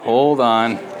Hold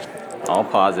on. I'll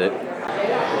pause it.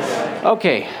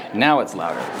 Okay, now it's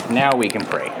louder. Now we can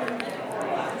pray.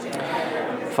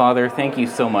 Father, thank you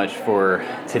so much for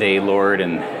today, Lord,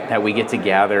 and that we get to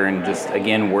gather and just,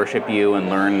 again, worship you and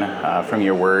learn from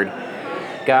your word.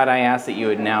 God, I ask that you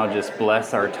would now just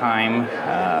bless our time,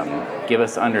 give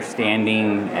us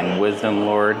understanding and wisdom,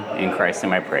 Lord. In Christ's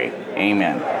name I pray.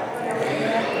 Amen.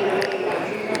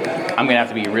 I'm going to have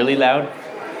to be really loud.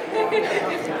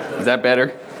 Is that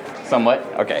better? Somewhat?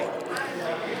 Okay.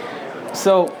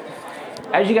 So,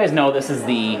 as you guys know, this is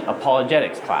the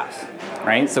apologetics class,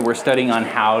 right? So we're studying on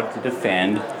how to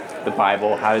defend the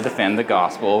Bible, how to defend the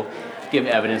gospel, give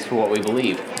evidence for what we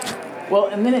believe. Well,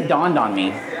 and then it dawned on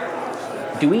me,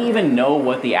 do we even know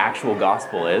what the actual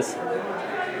gospel is?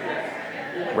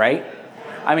 Right?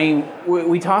 I mean,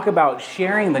 we talk about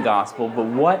sharing the gospel, but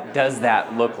what does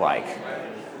that look like?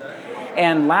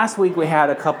 And last week we had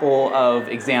a couple of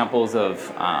examples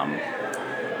of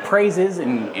praises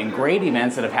and great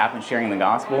events that have happened sharing the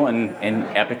gospel and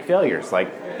epic failures,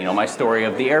 like, you know, my story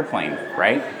of the airplane,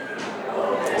 right?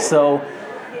 So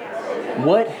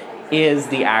what is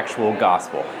the actual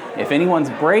gospel? If anyone's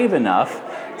brave enough,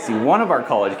 see one of our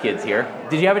college kids here,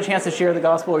 did you have a chance to share the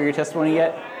gospel or your testimony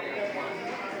yet?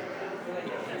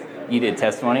 You did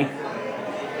testimony?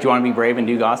 Do you want to be brave and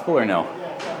do gospel or no?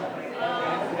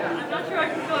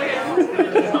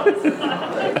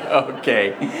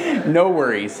 Okay, no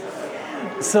worries.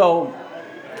 So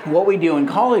what we do in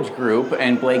college group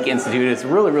and Blake Institute is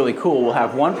really, really cool. We'll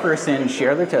have one person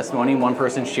share their testimony, one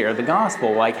person share the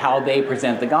gospel, like how they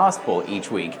present the gospel each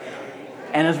week.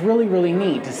 And it's really, really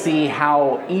neat to see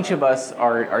how each of us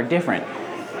are different.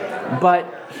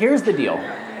 But here's the deal.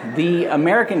 The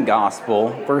American gospel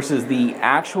versus the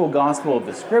actual gospel of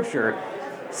the scripture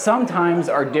sometimes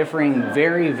are differing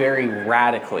very, very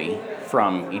radically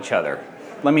from each other.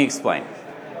 Let me explain.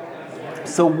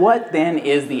 So what then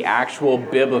is the actual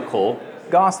biblical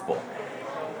gospel?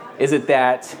 Is it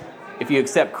that if you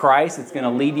accept Christ, it's going to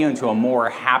lead you into a more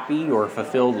happy or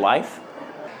fulfilled life?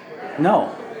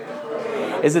 No.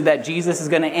 Is it that Jesus is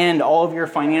going to end all of your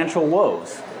financial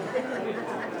woes?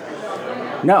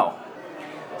 No.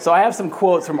 So I have some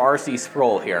quotes from R.C.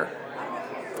 Sproul here.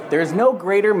 There is no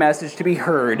greater message to be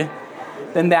heard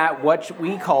than that what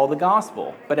we call the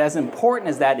gospel. But as important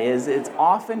as that is, it's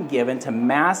often given to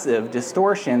massive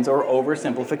distortions or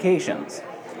oversimplifications.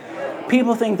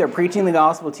 People think they're preaching the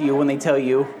gospel to you when they tell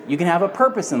you you can have a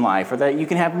purpose in life, or that you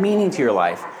can have meaning to your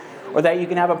life, or that you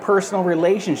can have a personal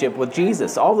relationship with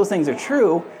Jesus. All those things are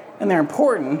true, and they're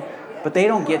important, but they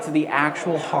don't get to the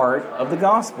actual heart of the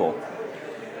gospel.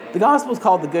 The gospel is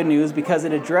called the good news because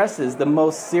it addresses the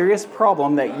most serious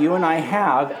problem that you and I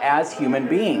have as human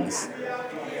beings.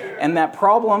 And that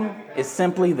problem is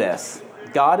simply this: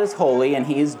 God is holy and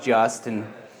he is just, and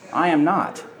I am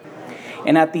not.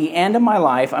 And at the end of my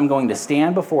life, I'm going to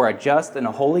stand before a just and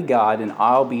a holy God, and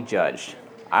I'll be judged.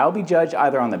 I'll be judged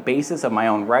either on the basis of my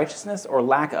own righteousness or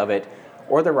lack of it,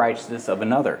 or the righteousness of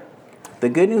another. The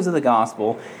good news of the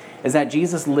gospel is that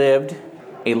Jesus lived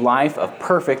a life of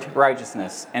perfect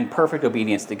righteousness and perfect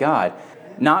obedience to God,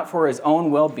 not for his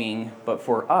own well-being, but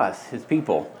for us, his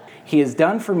people. He has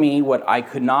done for me what I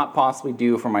could not possibly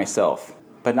do for myself.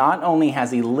 But not only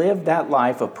has he lived that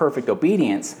life of perfect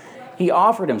obedience, he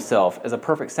offered himself as a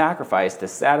perfect sacrifice to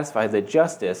satisfy the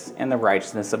justice and the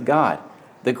righteousness of God.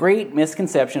 The great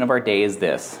misconception of our day is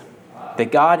this: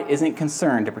 that God isn't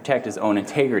concerned to protect his own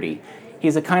integrity.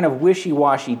 He's a kind of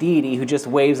wishy-washy deity who just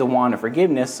waves a wand of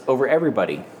forgiveness over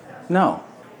everybody. No.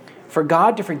 For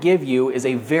God to forgive you is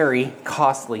a very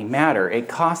costly matter. It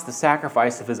cost the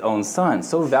sacrifice of his own son.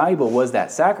 So valuable was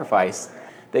that sacrifice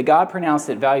that God pronounced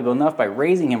it valuable enough by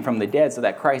raising him from the dead so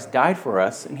that Christ died for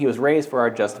us and he was raised for our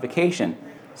justification.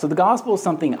 So the gospel is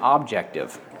something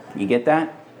objective. You get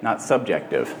that? Not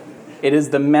subjective. It is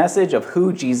the message of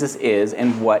who Jesus is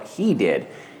and what he did.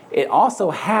 It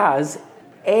also has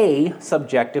a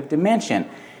subjective dimension.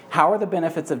 How are the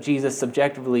benefits of Jesus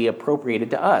subjectively appropriated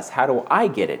to us? How do I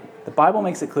get it? The Bible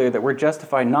makes it clear that we're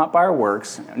justified not by our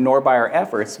works, nor by our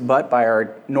efforts, nor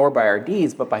by our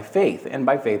deeds, but by faith, and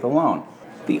by faith alone.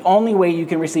 The only way you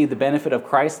can receive the benefit of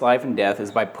Christ's life and death is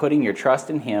by putting your trust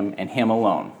in him and him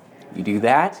alone. You do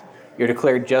that, you're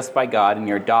declared just by God, and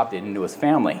you're adopted into his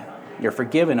family. You're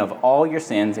forgiven of all your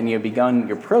sins, and you have begun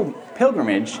your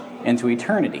pilgrimage into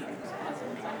eternity.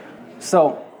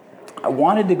 So, I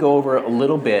wanted to go over a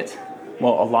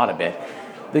lot of it,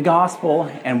 the gospel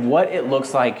and what it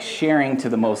looks like sharing to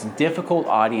the most difficult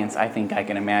audience I think I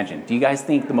can imagine. Do you guys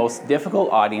think the most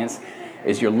difficult audience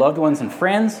is your loved ones and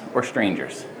friends or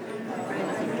strangers?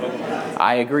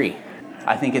 I agree.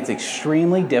 I think it's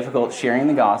extremely difficult sharing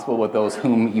the gospel with those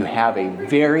whom you have a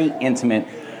very intimate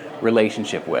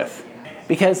relationship with.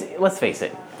 Because, let's face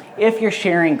it, if you're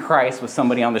sharing Christ with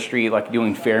somebody on the street, like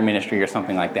doing fair ministry or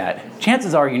something like that,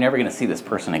 chances are you're never going to see this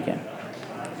person again.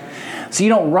 So you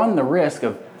don't run the risk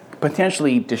of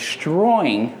potentially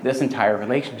destroying this entire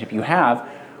relationship you have,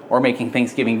 or making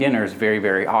Thanksgiving dinners very,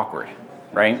 very awkward,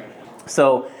 right?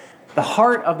 So the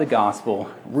heart of the gospel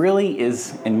really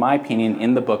is, in my opinion,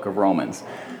 in the book of Romans.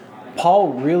 Paul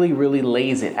really, really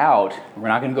lays it out. We're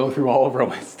not going to go through all of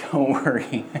Romans, don't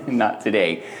worry, not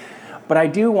today. But I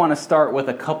do want to start with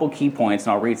a couple key points,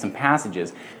 and I'll read some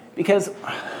passages. Because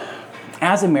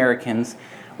as Americans,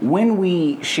 when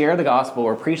we share the gospel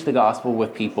or preach the gospel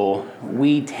with people,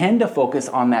 we tend to focus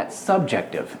on that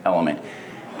subjective element,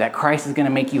 that Christ is going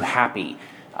to make you happy,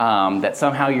 that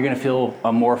somehow you're going to feel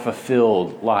a more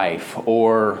fulfilled life,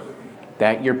 or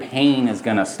that your pain is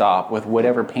going to stop with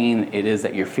whatever pain it is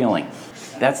that you're feeling.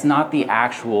 That's not the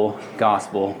actual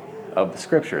gospel of the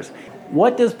scriptures.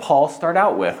 What does Paul start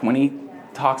out with when he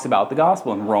talks about the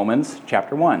gospel in Romans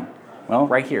chapter 1? Well,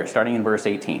 right here, starting in verse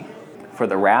 18. For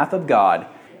the wrath of God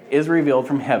is revealed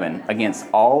from heaven against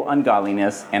all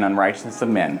ungodliness and unrighteousness of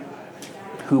men,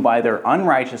 who by their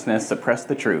unrighteousness suppress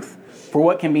the truth. For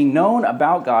what can be known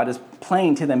about God is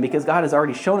plain to them, because God has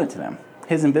already shown it to them.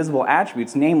 His invisible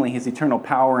attributes, namely his eternal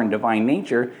power and divine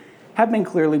nature, have been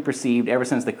clearly perceived ever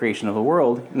since the creation of the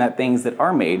world, and that things that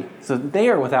are made, so that they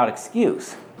are without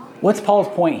excuse. What's Paul's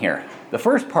point here? The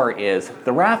first part is,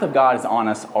 the wrath of God is on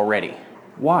us already.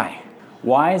 Why?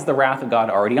 Why is the wrath of God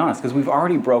already on us? Because we've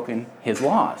already broken his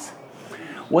laws.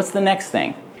 What's the next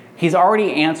thing? He's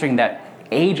already answering that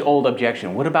age-old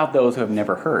objection. What about those who have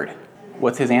never heard?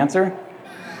 What's his answer?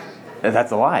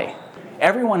 That's a lie.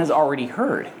 Everyone has already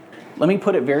heard. Let me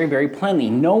put it very, very plainly.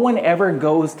 No one ever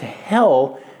goes to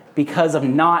hell because of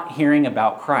not hearing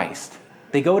about Christ.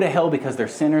 They go to hell because they're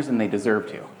sinners and they deserve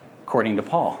to, according to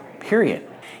Paul. Period.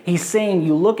 He's saying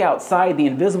you look outside, the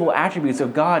invisible attributes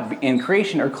of God in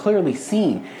creation are clearly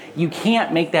seen. You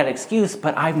can't make that excuse,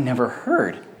 but I've never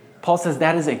heard. Paul says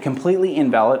that is a completely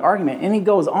invalid argument. And he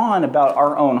goes on about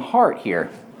our own heart here.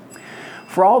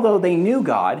 For although they knew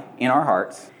God in our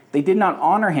hearts, they did not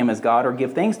honor him as God or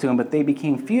give thanks to him, but they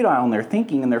became futile in their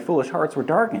thinking, and their foolish hearts were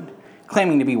darkened.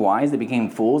 Claiming to be wise, they became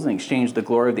fools and exchanged the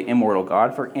glory of the immortal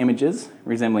God for images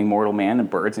resembling mortal man and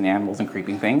birds and animals and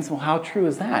creeping things. Well, how true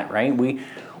is that, right?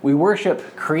 We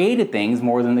worship created things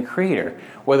more than the Creator,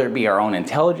 whether it be our own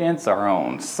intelligence, our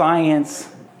own science,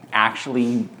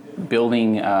 actually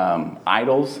building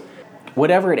idols,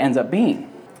 whatever it ends up being.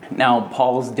 Now,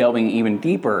 Paul's delving even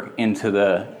deeper into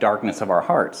the darkness of our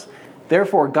hearts.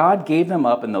 Therefore, God gave them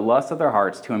up in the lust of their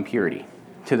hearts to impurity,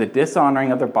 to the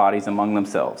dishonoring of their bodies among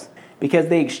themselves, because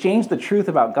they exchanged the truth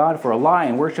about God for a lie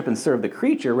and worship and serve the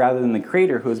creature rather than the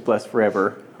Creator, who is blessed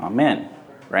forever. Amen.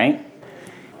 Right?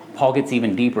 Paul gets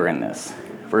even deeper in this.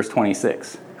 Verse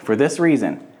 26. For this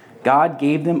reason, God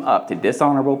gave them up to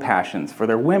dishonorable passions, for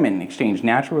their women exchanged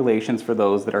natural relations for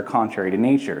those that are contrary to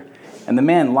nature. And the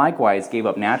men likewise gave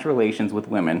up natural relations with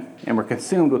women, and were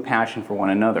consumed with passion for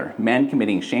one another, men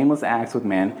committing shameless acts with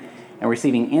men, and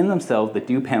receiving in themselves the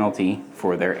due penalty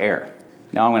for their error.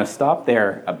 Now I'm going to stop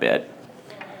there a bit.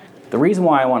 The reason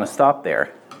why I want to stop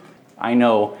there, I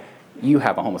know you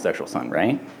have a homosexual son,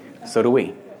 right? So do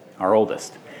we, our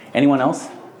oldest. Anyone else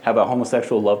have a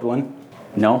homosexual loved one?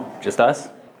 No? Just us?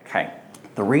 Okay.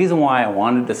 The reason why I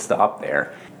wanted to stop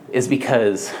there is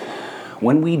because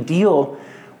when we deal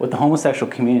with the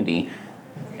homosexual community,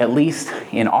 at least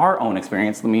in our own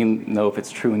experience, let me know if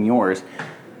it's true in yours,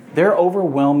 their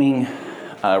overwhelming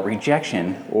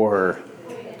rejection or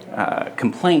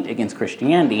complaint against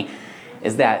Christianity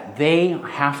is that they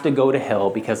have to go to hell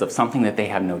because of something that they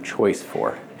have no choice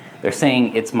for. They're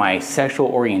saying, it's my sexual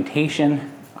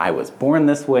orientation, I was born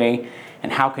this way,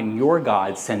 and how can your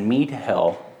God send me to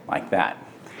hell like that?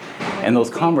 And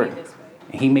those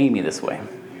He made me this way.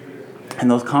 And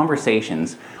those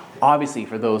conversations, obviously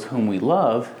for those whom we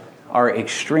love, are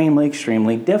extremely,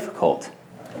 extremely difficult.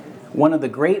 One of the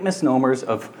great misnomers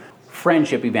of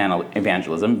friendship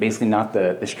evangelism, basically not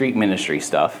the street ministry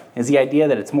stuff, is the idea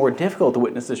that it's more difficult to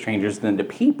witness to strangers than to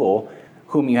people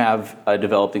whom you have a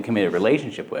developed and committed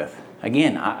relationship with.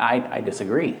 Again, I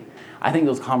disagree. I think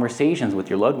those conversations with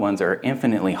your loved ones are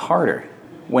infinitely harder.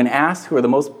 When asked who are the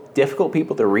most difficult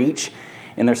people to reach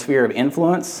in their sphere of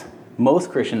influence,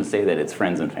 most Christians say that it's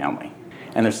friends and family.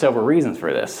 And there's several reasons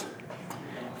for this.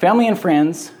 Family and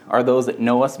friends are those that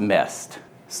know us best.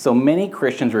 So many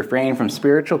Christians refrain from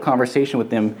spiritual conversation with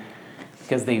them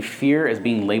because they fear as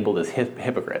being labeled as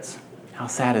hypocrites. How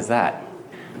sad is that?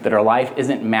 that our life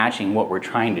isn't matching what we're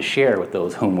trying to share with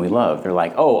those whom we love. They're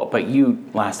like, oh, but you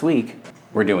last week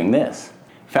were doing this.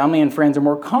 Family and friends are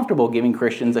more comfortable giving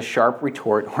Christians a sharp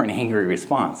retort or an angry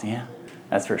response. Yeah,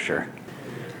 that's for sure.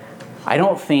 I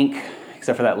don't think,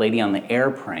 except for that lady on the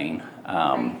airplane,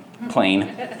 I've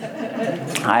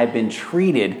been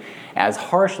treated as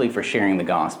harshly for sharing the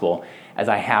gospel as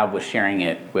I have with sharing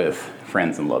it with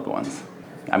friends and loved ones.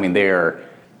 I mean, they're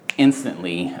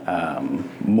instantly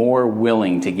more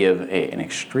willing to give an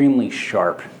extremely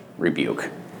sharp rebuke.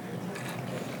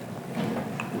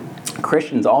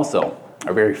 Christians also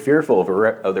are very fearful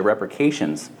of the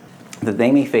repercussions that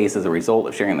they may face as a result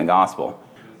of sharing the gospel.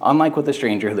 Unlike with a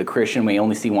stranger who the Christian may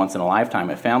only see once in a lifetime,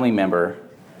 a family member,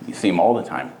 you see them all the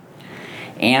time.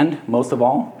 And most of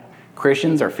all,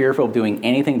 Christians are fearful of doing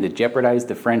anything to jeopardize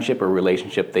the friendship or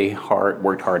relationship they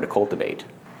worked hard to cultivate.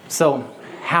 So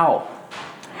how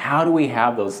do we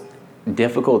have those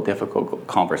difficult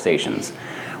conversations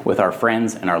with our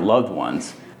friends and our loved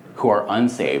ones who are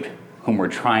unsaved, whom we're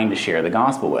trying to share the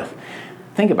gospel with?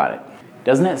 Think about it.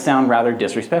 Doesn't it sound rather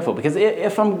disrespectful? Because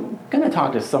if I'm going to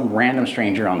talk to some random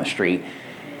stranger on the street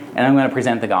and I'm going to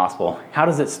present the gospel, how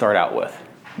does it start out with?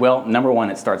 Well, number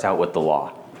one, it starts out with the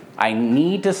law. I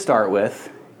need to start with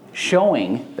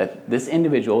showing that this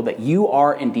individual, that you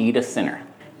are indeed a sinner.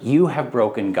 You have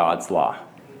broken God's law.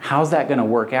 How's that going to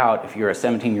work out if you're a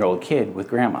 17-year-old kid with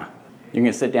grandma? You're going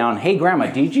to sit down, hey,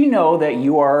 grandma, did you know that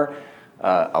you are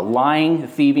a lying,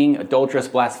 thieving, adulterous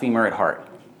blasphemer at heart?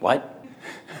 What?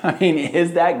 I mean,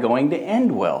 is that going to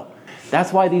end well?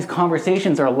 That's why these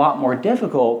conversations are a lot more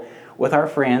difficult with our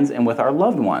friends and with our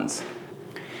loved ones.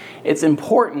 It's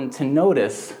important to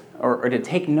notice or to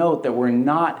take note that we're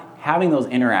not having those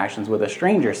interactions with a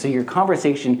stranger. So your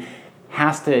conversation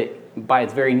has to, by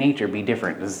its very nature, be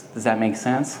different. Does that make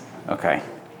sense? Okay.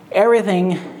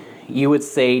 Everything you would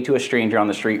say to a stranger on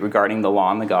the street regarding the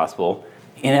law and the gospel,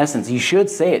 in essence, you should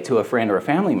say it to a friend or a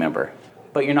family member,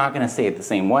 but you're not going to say it the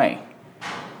same way.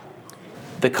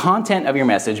 The content of your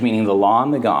message, meaning the law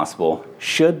and the gospel,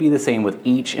 should be the same with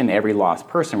each and every lost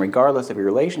person, regardless of your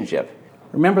relationship.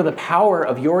 Remember, the power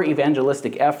of your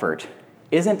evangelistic effort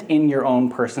isn't in your own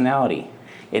personality.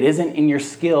 It isn't in your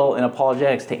skill in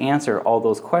apologetics to answer all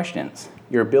those questions,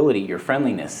 your ability, your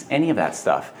friendliness, any of that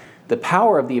stuff. The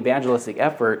power of the evangelistic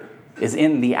effort is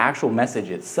in the actual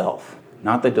message itself,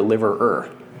 not the deliverer.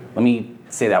 Let me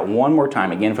say that one more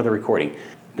time, again for the recording.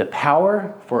 The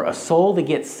power for a soul to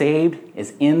get saved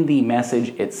is in the message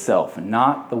itself,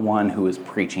 not the one who is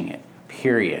preaching it,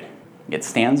 period. It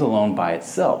stands alone by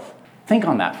itself. Think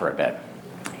on that for a bit.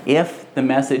 If the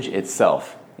message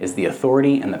itself is the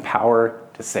authority and the power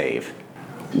to save,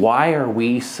 why are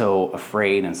we so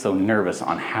afraid and so nervous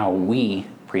on how we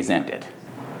present it?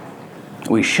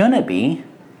 We shouldn't be,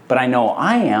 but I know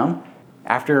I am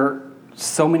after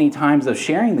so many times of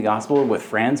sharing the gospel with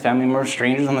friends, family members,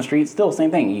 strangers on the street. Still, same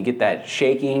thing. You get that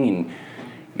shaking and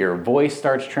your voice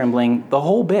starts trembling, the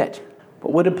whole bit.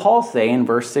 But what did Paul say in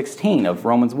verse 16 of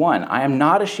Romans 1? I am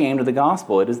not ashamed of the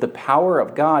gospel. It is the power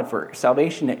of God for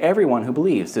salvation to everyone who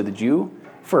believes, to the Jew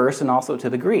first and also to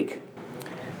the Greek.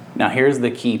 Now here's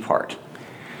the key part.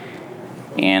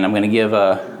 And I'm going to give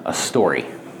a story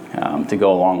to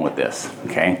go along with this.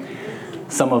 Okay?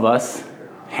 Some of us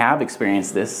have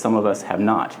experienced this, some of us have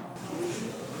not.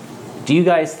 Do you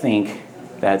guys think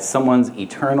that someone's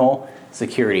eternal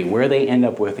security, where they end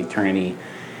up with eternity,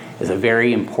 is a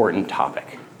very important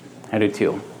topic? I do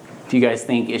too. Do you guys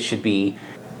think it should be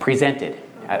presented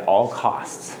at all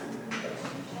costs?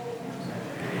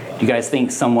 Do you guys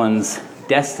think someone's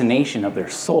destination of their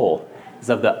soul is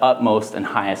of the utmost and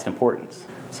highest importance?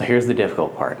 So here's the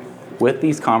difficult part. With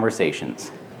these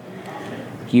conversations,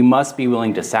 you must be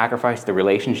willing to sacrifice the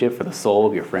relationship for the soul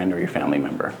of your friend or your family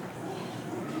member.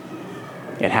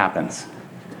 It happens.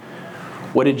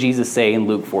 What did Jesus say in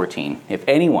Luke 14? If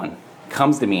anyone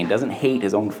comes to me and doesn't hate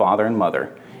his own father and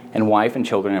mother, and wife and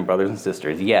children and brothers and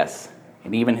sisters, yes,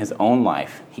 and even his own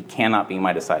life, he cannot be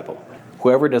my disciple.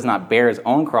 Whoever does not bear his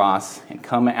own cross and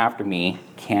come after me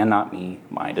cannot be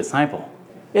my disciple.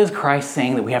 Is Christ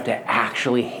saying that we have to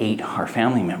actually hate our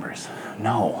family members?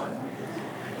 No.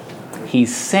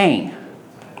 He's saying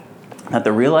that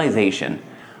the realization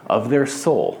of their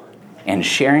soul and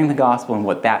sharing the gospel and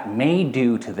what that may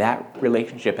do to that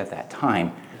relationship at that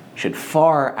time should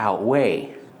far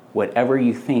outweigh whatever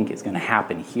you think is going to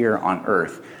happen here on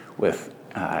earth with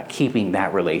keeping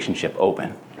that relationship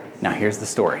open. Now here's the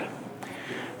story.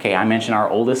 Okay, I mentioned our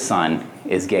oldest son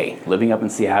is gay, living up in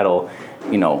Seattle,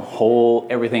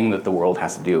 everything that the world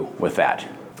has to do with that.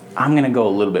 I'm going to go a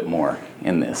little bit more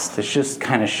in this to just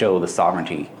kind of show the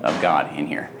sovereignty of God in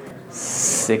here.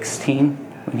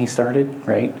 16, when he started,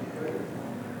 right?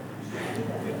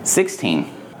 16,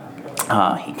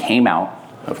 he came out,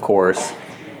 of course,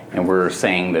 and we're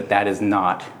saying that is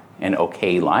not an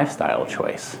okay lifestyle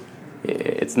choice.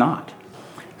 It's not.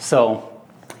 So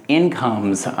in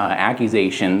comes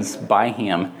accusations by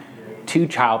him to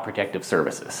Child Protective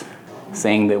Services,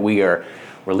 saying that we are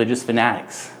religious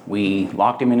fanatics. We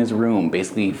locked him in his room,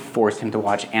 basically forced him to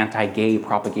watch anti-gay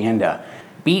propaganda,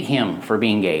 beat him for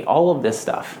being gay, all of this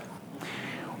stuff.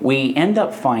 We end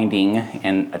up finding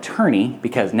an attorney,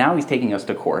 because now he's taking us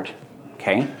to court,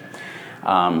 okay,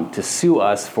 to sue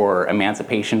us for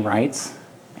emancipation rights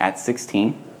at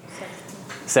 17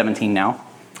 now.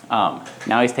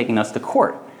 Now he's taking us to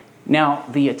court. Now,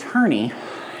 the attorney,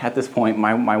 at this point,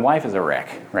 my wife is a wreck,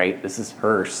 right? This is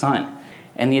her son.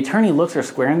 And the attorney looks her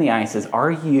square in the eye and says,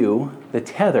 "Are you the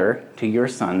tether to your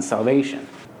son's salvation?"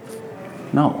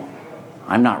 No,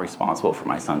 I'm not responsible for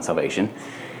my son's salvation.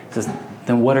 He says,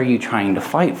 "Then what are you trying to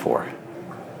fight for?"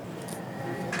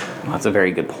 Well, that's a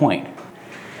very good point.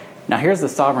 Now, here's the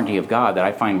sovereignty of God that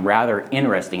I find rather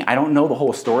interesting. I don't know the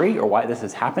whole story or why this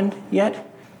has happened yet,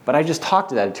 but I just talked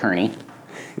to that attorney.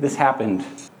 This happened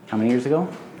how many years ago?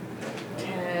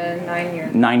 9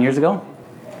 years. 9 years ago?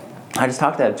 I just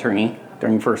talked to that attorney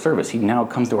during first service. He now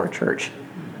comes to our church.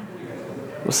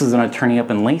 This is an attorney up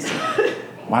in Lacey.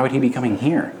 Why would he be coming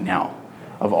here now,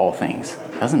 of all things?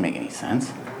 Doesn't make any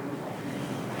sense.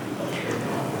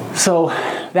 So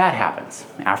that happens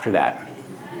after that.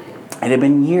 It had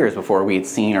been years before we had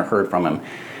seen or heard from him.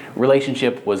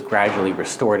 Relationship was gradually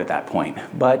restored at that point,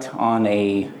 but on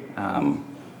a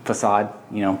facade,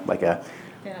 like a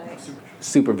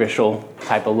superficial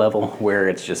type of level, where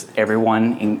it's just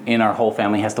everyone in our whole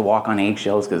family has to walk on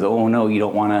eggshells because, oh no, you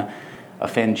don't want to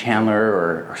offend Chandler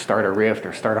or start a rift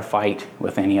or start a fight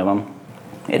with any of them.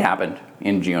 It happened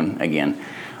in June again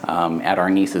at our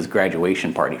niece's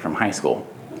graduation party from high school.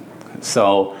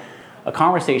 So a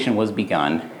conversation was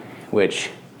begun, which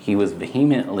he was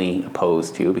vehemently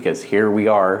opposed to, because here we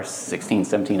are, 16,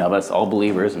 17 of us, all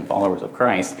believers and followers of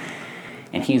Christ,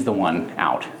 and he's the one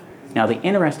out. Now, the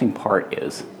interesting part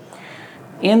is,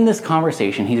 in this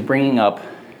conversation, he's bringing up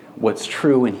what's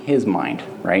true in his mind,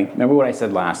 right? Remember what I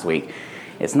said last week?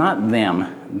 It's not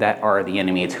them that are the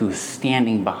enemy, it's who's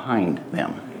standing behind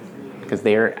them, because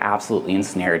they are absolutely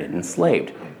ensnared and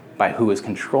enslaved by who is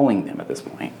controlling them at this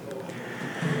point.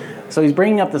 So he's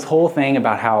bringing up this whole thing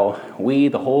about how we,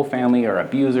 the whole family, are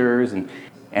abusers and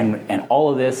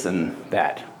all of this, and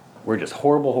that we're just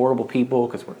horrible, horrible people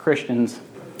because we're Christians.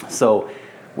 So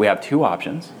we have two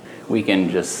options. We can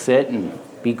just sit and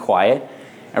be quiet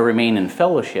and remain in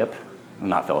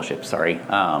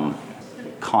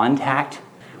contact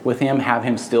with him, have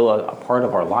him still a part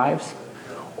of our lives.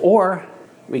 Or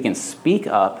we can speak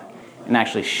up and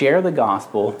actually share the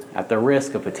gospel at the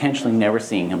risk of potentially never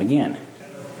seeing him again.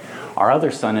 Our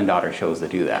other son and daughter chose to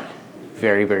do that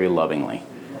very, very lovingly.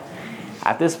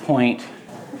 At this point,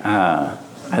 I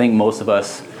think most of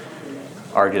us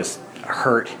are just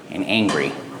hurt and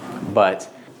angry. But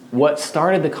what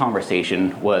started the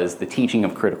conversation was the teaching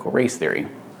of critical race theory,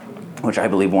 which I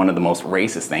believe one of the most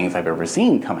racist things I've ever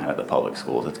seen come out of the public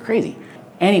schools. It's crazy.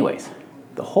 Anyways,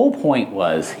 the whole point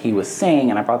was he was saying,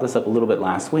 and I brought this up a little bit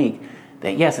last week,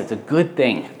 that yes, it's a good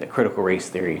thing that critical race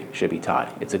theory should be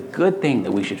taught. It's a good thing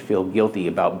that we should feel guilty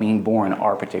about being born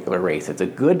our particular race. It's a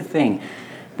good thing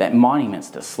that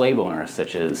monuments to slave owners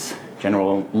such as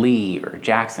General Lee or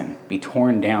Jackson be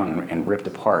torn down and ripped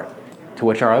apart. To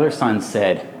which our other son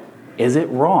said, "Is it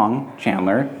wrong,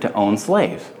 Chandler, to own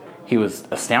slaves?" He was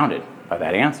astounded by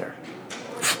that answer.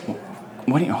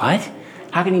 What?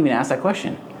 How can you even ask that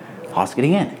question? I'll ask it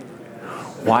again.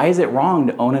 Why is it wrong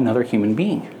to own another human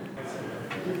being?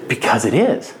 Because it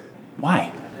is.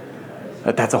 Why?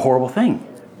 That's a horrible thing.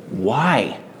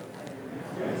 Why?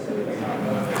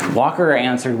 Walker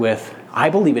answered with, "I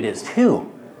believe it is too,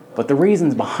 but the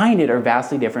reasons behind it are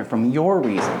vastly different from your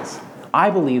reasons. I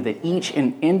believe that each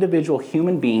individual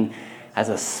human being has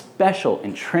a special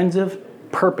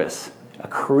intrinsic purpose, a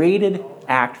created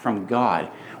act from God,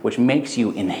 which makes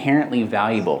you inherently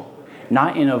valuable,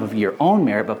 not in of your own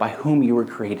merit, but by whom you were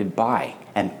created by.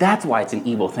 And that's why it's an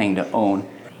evil thing to own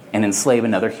and enslave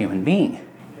another human being."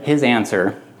 His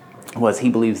answer was he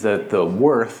believes that the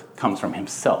worth comes from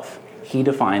himself. He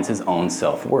defines his own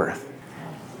self-worth.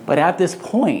 But at this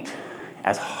point,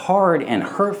 as hard and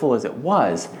hurtful as it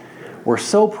was, we're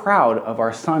so proud of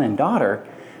our son and daughter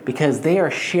because they are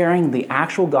sharing the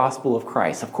actual gospel of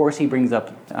Christ. Of course, he brings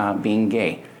up being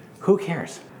gay. Who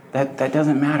cares? That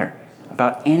doesn't matter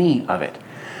about any of it.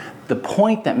 The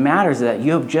point that matters is that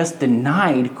you have just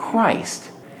denied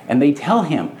Christ. And they tell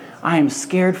him, I am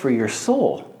scared for your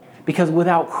soul. Because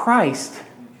without Christ,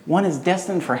 one is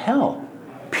destined for hell.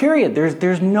 Period.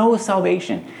 There's no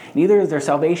salvation. Neither is there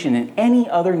salvation in any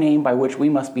other name by which we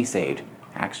must be saved.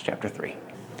 Acts chapter 3.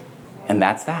 And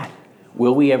that's that.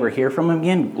 Will we ever hear from him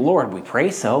again? Lord, we pray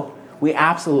so. We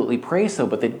absolutely pray so.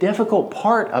 But the difficult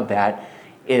part of that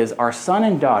is our son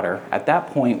and daughter at that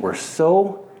point were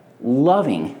so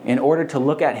loving in order to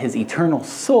look at his eternal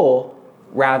soul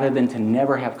rather than to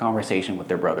never have conversation with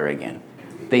their brother again.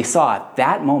 They saw at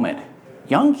that moment,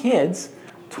 young kids,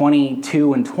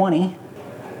 22 and 20,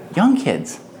 young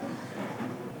kids,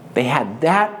 they had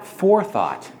that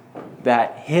forethought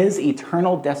that his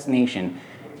eternal destination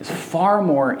is far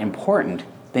more important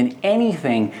than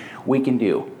anything we can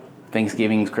do.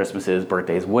 Thanksgivings, Christmases,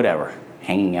 birthdays, whatever,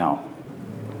 hanging out.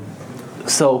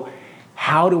 So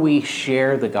how do we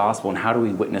share the gospel and how do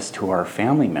we witness to our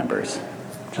family members?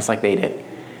 Just like they did.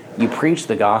 You preach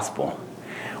the gospel.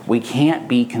 We can't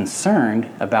be concerned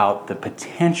about the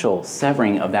potential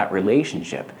severing of that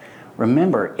relationship.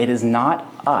 Remember, it is not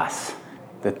us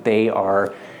that they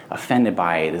are offended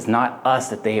by. It is not us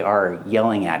that they are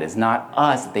yelling at. It is not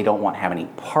us that they don't want to have any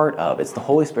part of. It's the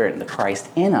Holy Spirit and the Christ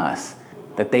in us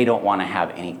that they don't want to have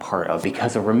any part of,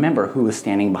 because of, remember, who is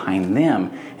standing behind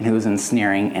them and who is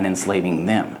ensnaring and enslaving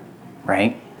them,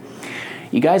 right?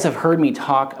 You guys have heard me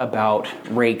talk about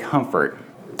Ray Comfort.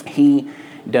 He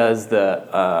does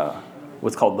the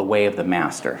what's called the way of the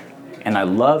master. And I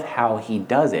love how he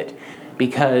does it,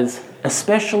 because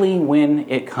especially when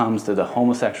it comes to the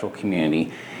homosexual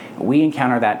community, we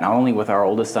encounter that not only with our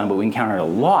oldest son, but we encounter it a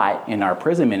lot in our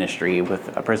prison ministry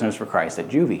with Prisoners for Christ at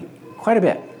Juvie. Quite a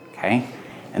bit, okay?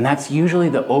 And that's usually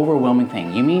the overwhelming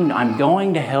thing. You mean I'm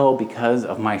going to hell because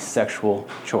of my sexual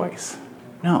choice?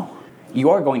 No. You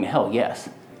are going to hell, yes,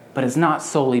 but it's not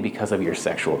solely because of your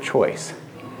sexual choice.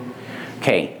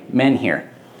 Okay, men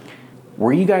here.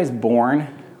 Were you guys born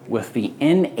with the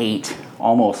innate,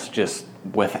 almost just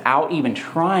without even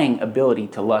trying, ability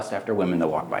to lust after women that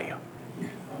walk by you?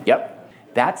 Yep.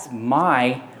 That's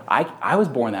I was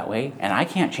born that way, and I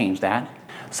can't change that.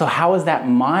 So how is that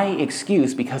my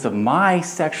excuse because of my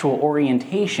sexual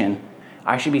orientation?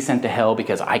 I should be sent to hell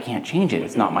because I can't change it.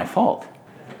 It's not my fault,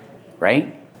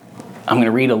 right? I'm going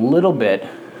to read a little bit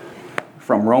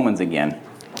from Romans again,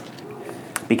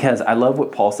 because I love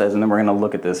what Paul says, and then we're going to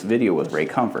look at this video with Ray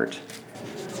Comfort.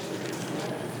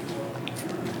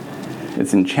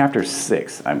 It's in chapter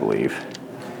 6, I believe.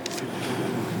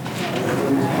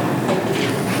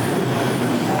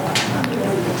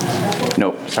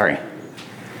 Nope, sorry.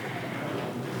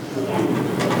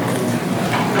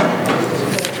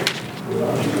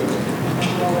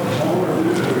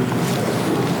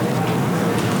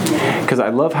 Because I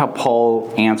love how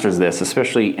Paul answers this,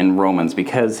 especially in Romans,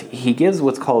 because he gives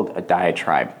what's called a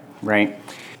diatribe, right?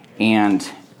 And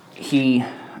he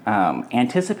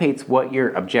anticipates what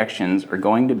your objections are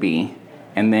going to be,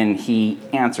 and then he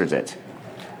answers it.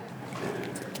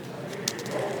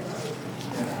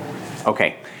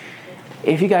 Okay,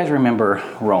 if you guys remember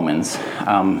Romans,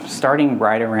 starting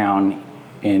right around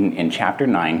in chapter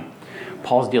 9,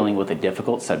 Paul's dealing with a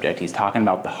difficult subject. He's talking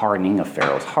about the hardening of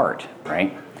Pharaoh's heart,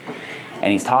 right?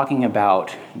 And he's talking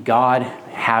about God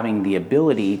having the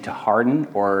ability to harden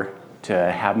or to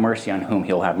have mercy on whom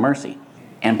he'll have mercy.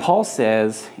 And Paul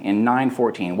says in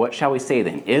 9:14, what shall we say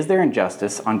then? Is there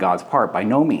injustice on God's part? By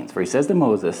no means. For he says to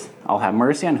Moses, I'll have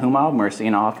mercy on whom I'll have mercy,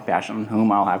 and I'll have compassion on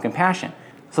whom I'll have compassion.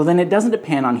 So then it doesn't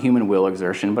depend on human will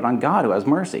exertion, but on God who has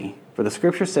mercy. For the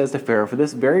scripture says to Pharaoh, for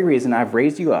this very reason I've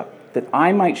raised you up, that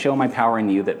I might show my power in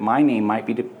you, that my name might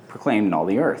be proclaimed in all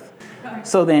the earth.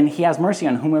 So then he has mercy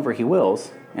on whomever he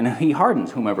wills, and he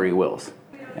hardens whomever he wills.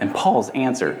 And Paul's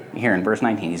answer here in verse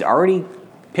 19, he's already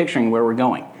picturing where we're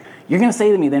going. You're going to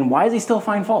say to me then, why does he still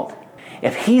find fault?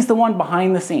 If he's the one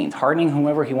behind the scenes, hardening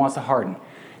whomever he wants to harden,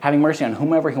 having mercy on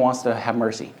whomever he wants to have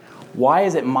mercy, why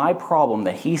is it my problem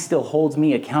that he still holds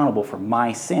me accountable for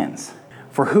my sins?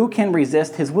 For who can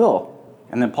resist his will?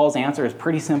 And then Paul's answer is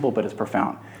pretty simple, but it's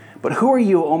profound. But who are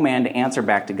you, O man, to answer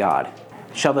back to God?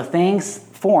 Shall the things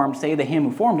formed say to him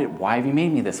who formed it, why have you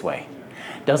made me this way?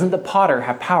 Doesn't the potter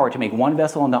have power to make one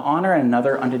vessel unto honor and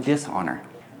another unto dishonor?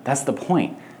 That's the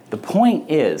point. The point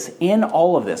is, in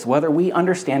all of this, whether we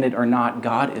understand it or not,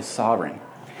 God is sovereign.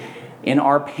 In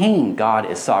our pain, God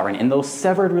is sovereign. In those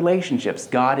severed relationships,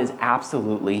 God is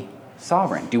absolutely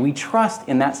sovereign. Do we trust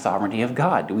in that sovereignty of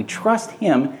God? Do we trust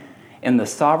him in the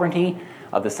sovereignty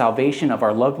of the salvation of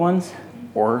our loved ones,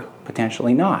 or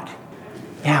potentially not?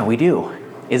 Yeah, we do.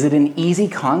 Is it an easy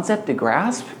concept to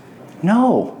grasp?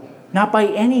 No, not by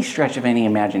any stretch of any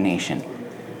imagination.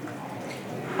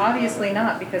 Obviously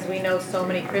not, because we know so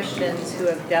many Christians who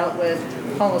have dealt with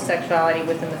homosexuality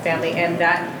within the family, and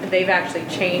that they've actually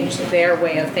changed their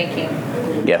way of thinking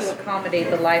Yes. to accommodate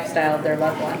the lifestyle of their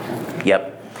loved one.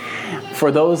 Yep.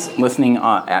 For those listening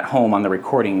at home on the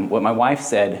recording, what my wife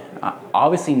said,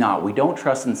 obviously not. We don't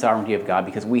trust in the sovereignty of God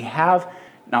because we have,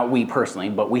 not we personally,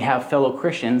 but we have fellow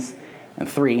Christians, and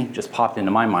 3 just popped into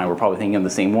my mind, we're probably thinking of the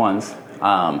same ones,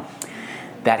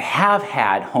 that have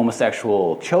had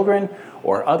homosexual children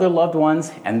or other loved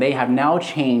ones, and they have now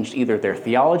changed either their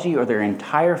theology or their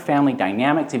entire family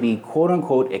dynamic to be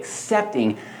quote-unquote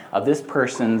accepting of this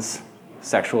person's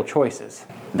sexual choices.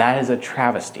 That is a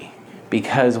travesty.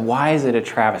 Because why is it a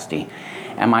travesty?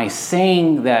 Am I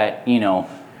saying that,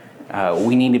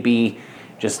 we need to be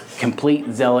just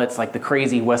complete zealots like the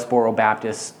crazy Westboro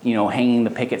Baptists, hanging the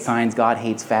picket signs, God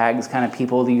hates fags kind of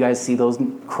people? Do you guys see those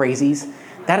crazies?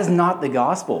 That is not the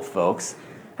gospel, folks.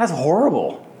 That's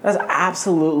horrible. That's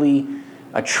absolutely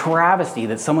a travesty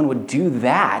that someone would do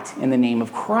that in the name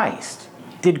of Christ.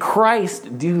 Did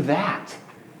Christ do that?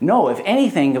 No, if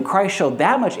anything, if Christ showed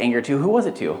that much anger to, who was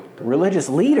it to? The religious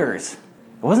leaders.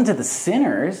 It wasn't to the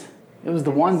sinners. It was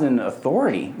the ones in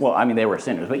authority. Well, I mean, they were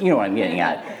sinners, but you know what I'm getting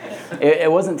at.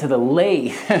 It wasn't to the lay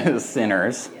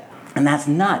sinners, and that's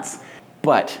nuts.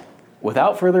 But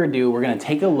without further ado, we're going to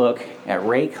take a look at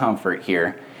Ray Comfort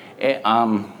here.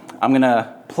 I'm going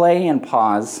to play and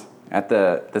pause at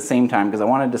the same time because I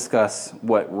want to discuss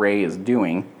what Ray is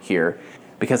doing here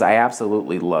because I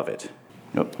absolutely love it.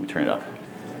 Nope, let me turn it up.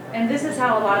 And this is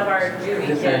how a lot of our newbie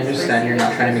kids I understand you're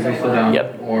not trying to make me feel down,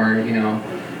 Yep. or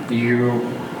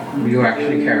you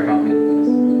actually care about me.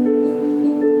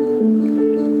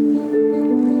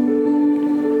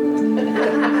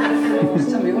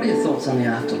 Tell me, what are your thoughts on the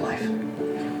afterlife?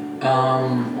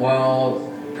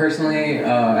 Well, personally,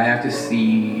 I have to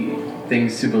see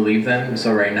things to believe them.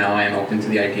 So right now, I am open to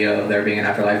the idea of there being an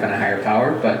afterlife and a higher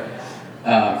power. But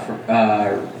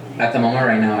at the moment,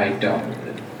 right now, I don't.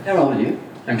 How old are you?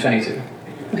 I'm 22.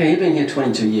 Okay, you've been here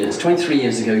 22 years. 23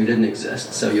 years ago, you didn't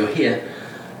exist, so you're here.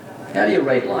 How do you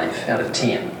rate life out of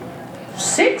 10?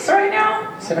 6 right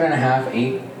now? 7.5,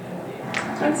 8.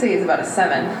 I'd say it's about a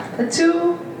 7. A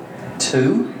 2.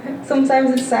 2? Sometimes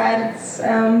it's sad. It's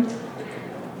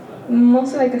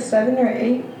mostly like a 7 or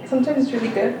 8. Sometimes it's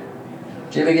really good.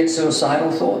 Do you ever get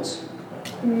suicidal thoughts?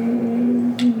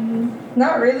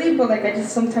 Not really, but like I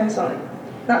just sometimes don't.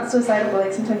 Not suicidal, but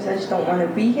like sometimes I just don't want to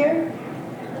be here.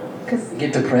 Cause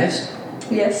Get depressed?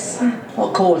 yes,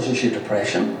 What causes your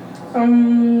depression?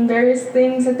 various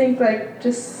things. I think like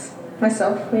just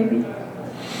myself maybe.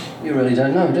 You really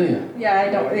don't know, do you? Yeah, I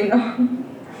don't really know. Do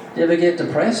you ever get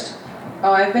depressed?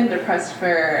 Oh, I've been depressed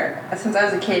since I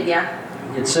was a kid, yeah.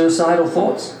 Get suicidal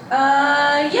thoughts?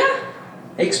 Yeah.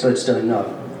 Experts don't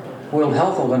know. World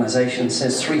Health Organization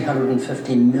says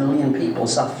 350 million people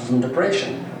suffer from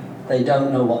depression. They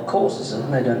don't know what causes it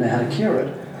and they don't know how to cure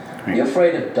it. Are you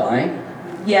afraid of dying?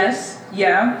 Yes,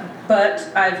 yeah, but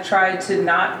I've tried to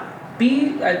not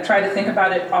be. I've tried to think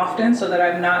about it often so that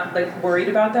I'm not like worried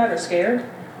about that or scared.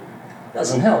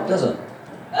 Doesn't help, does it?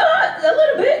 A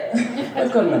little bit.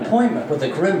 We've got an appointment with the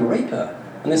Grim Reaper,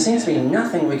 and there seems to be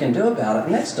nothing we can do about it,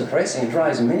 and that's depressing. It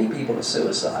drives many people to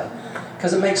suicide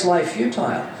because it makes life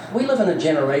futile. We live in a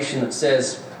generation that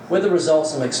says we're the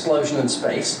results of an explosion in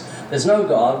space. There's no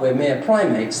God, we're mere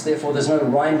primates, therefore there's no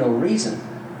rhyme or reason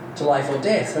to life or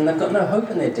death, and they've got no hope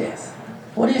in their death.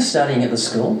 What are you studying at the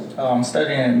school? I'm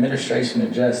studying administration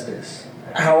and justice.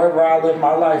 However I live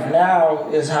my life now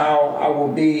is how I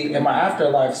will be in my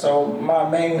afterlife. So my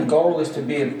main goal is to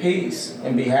be at peace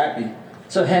and be happy.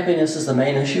 So happiness is the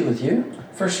main issue with you?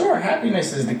 For sure,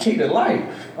 happiness is the key to life.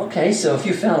 Okay, so if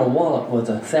you found a wallet with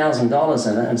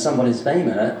 $1,000 in it and somebody's name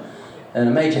in it, and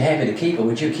it made you happy to keep it,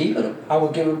 would you keep it? I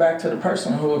would give it back to the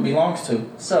person who it belongs to.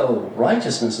 So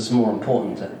righteousness is more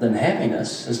important than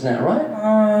happiness, isn't that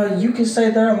right? You could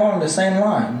say they're along the same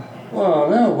line. Well,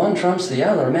 no, one trumps the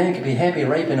other. A man can be happy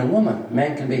raping a woman. A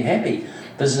man can be happy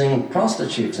visiting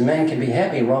prostitutes. A man can be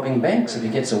happy robbing banks if he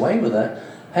gets away with it.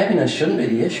 Happiness shouldn't be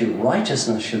the issue.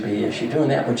 Righteousness should be the issue. Doing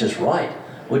that which is right.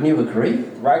 Wouldn't you agree?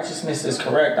 Righteousness is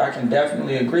correct. I can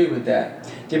definitely agree with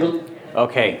that.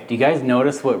 Okay, do you guys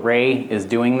notice what Ray is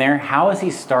doing there? How is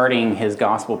he starting his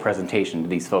gospel presentation to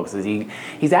these folks?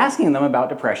 He's asking them about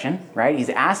depression, right? He's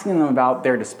asking them about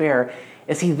their despair.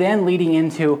 Is he then leading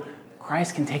into,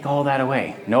 Christ can take all that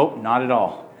away? Nope, not at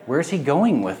all. Where's he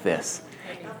going with this?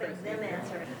 Let them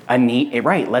answer it. A need,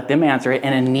 right, let them answer it,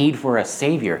 and a need for a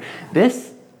savior. This,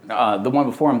 the one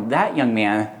before him, that young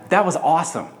man, that was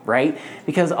awesome, right?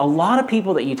 Because a lot of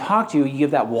people that you talk to, you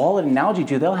give that wallet analogy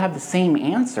to, they'll have the same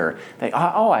answer. They,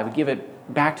 oh, I would give it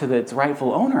back to its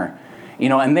rightful owner.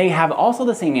 And they have also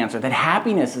the same answer, that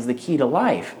happiness is the key to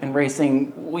life. And Ray's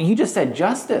saying, well, you just said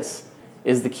justice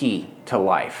is the key to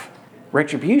life.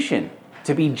 Retribution,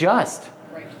 to be just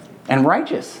and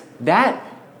righteous. That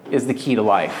is the key to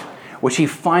life, which he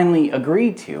finally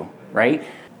agreed to, right?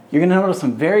 You're going to notice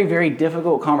some very, very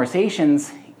difficult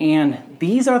conversations, and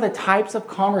these are the types of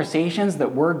conversations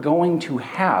that we're going to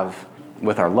have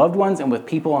with our loved ones and with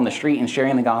people on the street and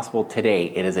sharing the gospel today.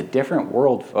 It is a different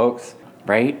world, folks,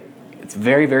 right? It's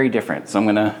very, very different. So I'm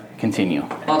going to continue.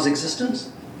 God's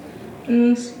existence?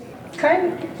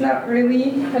 Kind of, not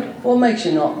really. What makes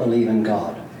you not believe in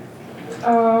God?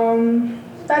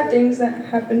 Bad things that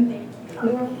happen in the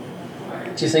world.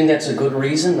 Do you think that's a good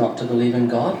reason not to believe in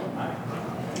God?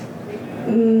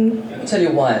 I'll tell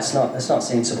you why it's not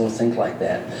sensible to think like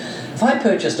that. If I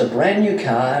purchased a brand new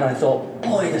car and I thought,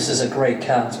 boy, this is a great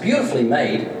car, it's beautifully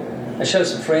made, I show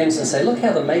some friends and say, look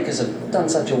how the makers have done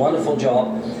such a wonderful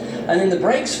job, and then the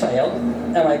brakes fail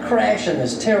and I crash and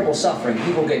there's terrible suffering,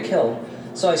 people get killed.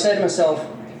 So I say to myself,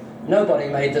 nobody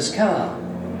made this car.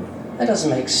 That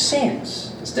doesn't make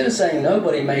sense. Instead of saying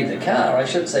nobody made the car, I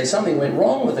should say something went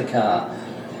wrong with the car.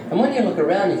 And when you look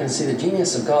around, you can see the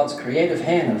genius of God's creative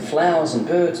hand, and flowers and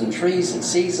birds and trees and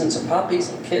seasons and puppies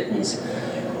and kittens,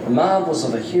 the marvels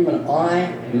of a human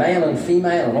eye, male and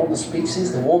female and all the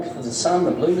species, the warmth of the sun,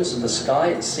 the blueness of the sky,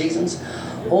 its seasons.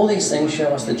 All these things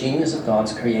show us the genius of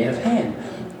God's creative hand.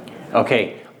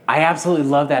 Okay, I absolutely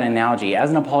love that analogy. As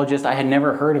an apologist, I had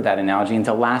never heard of that analogy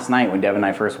until last night when Deb and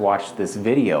I first watched this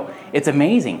video. It's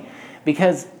amazing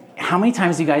because how many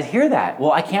times do you guys hear that?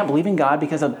 Well, I can't believe in God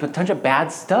because a bunch of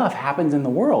bad stuff happens in the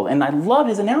world. And I love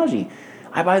his analogy.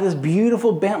 I buy this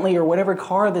beautiful Bentley or whatever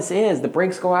car this is. The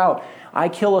brakes go out. I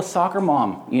kill a soccer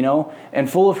mom, and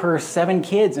full of her 7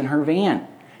 kids in her van.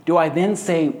 Do I then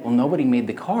say, well, nobody made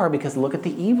the car because look at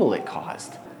the evil it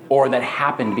caused? Or that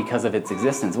happened because of its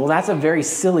existence? Well, that's a very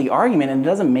silly argument and it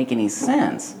doesn't make any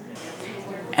sense.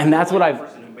 And that's what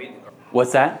I've...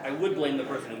 What's that? I would blame the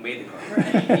person who made the car.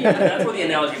 That's where the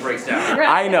analogy breaks down.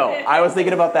 I know. I was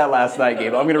thinking about that last night,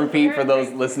 Gabe. I'm going to repeat for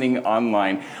those listening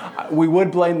online. We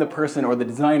would blame the person or the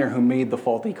designer who made the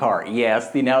faulty car. Yes,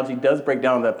 the analogy does break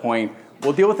down at that point.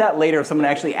 We'll deal with that later if someone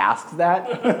actually asks that.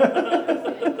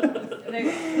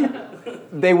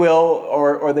 They will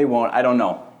or they won't. I don't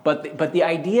know. But the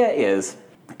idea is,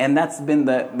 and that's been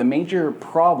the major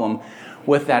problem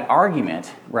with that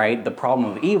argument, right? The problem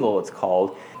of evil, it's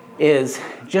called, is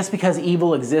just because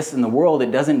evil exists in the world, it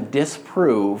doesn't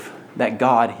disprove that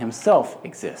God himself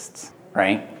exists,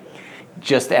 right?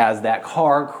 Just as that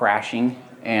car crashing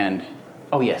and...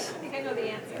 Oh, yes? I think I know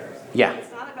the answer. Yeah.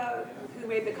 It's not about who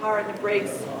made the car and the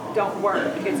brakes don't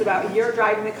work. It's about you're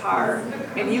driving the car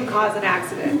and you cause an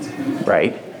accident.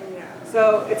 Right.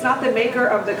 So it's not the maker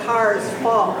of the car's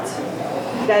fault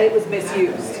that it was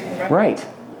misused. Right.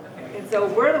 And so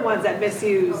we're the ones that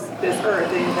misuse this earth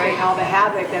and create all the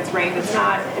havoc that's reigned. It's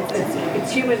not,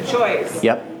 it's human choice.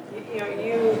 Yep.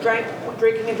 You drank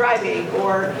drinking and driving,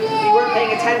 or you weren't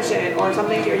paying attention, or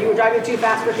something, or you were driving too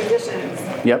fast for conditions.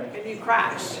 Yep. And you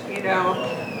crashed,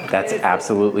 That's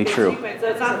absolutely true. Human. So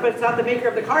it's not the maker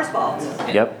of the car's fault.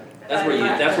 Yep. That's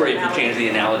where if you change the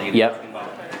analogy. Yep.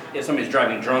 If somebody's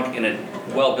driving drunk in a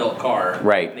well-built car,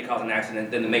 right, and they cause an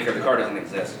accident, then the maker of the car doesn't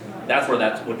exist. That's where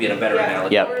that would be a better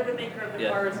analogy. Yep. Or the maker of the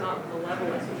car is not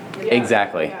malevolent.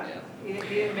 Exactly. Yeah. You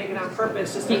didn't make it on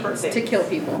purpose, just to kill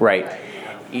people. Right.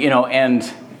 And...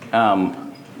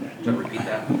 repeat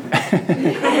that.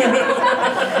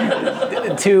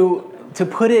 to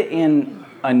put it in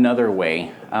another way,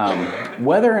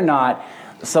 whether or not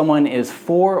someone is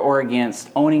for or against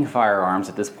owning firearms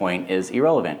at this point is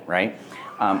irrelevant, right?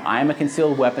 I'm a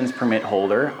concealed weapons permit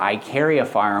holder. I carry a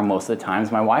firearm most of the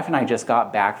times. My wife and I just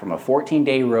got back from a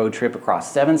 14-day road trip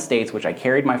across 7 states, which I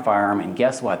carried my firearm, and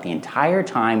guess what? The entire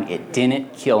time, it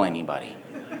didn't kill anybody.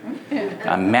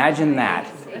 Imagine that.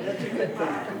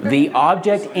 The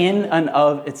object in and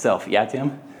of itself. Yeah,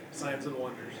 Tim? Signs and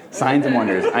wonders. Signs and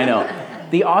wonders, I know.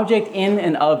 The object in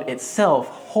and of itself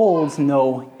holds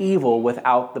no evil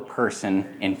without the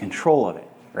person in control of it,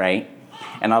 right?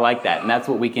 And I like that, and that's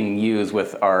what we can use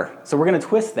with our... So we're going to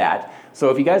twist that. So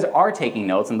if you guys are taking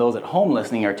notes, and those at home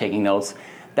listening are taking notes,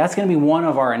 that's going to be one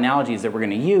of our analogies that we're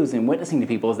going to use in witnessing to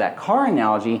people is that car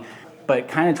analogy, but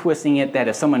kind of twisting it that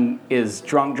if someone is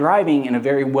drunk driving in a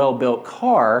very well-built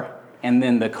car, and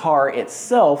then the car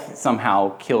itself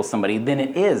somehow kills somebody, then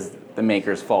it is the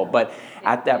maker's fault. But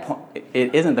at that point,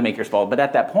 it isn't the maker's fault, but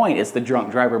at that point, it's the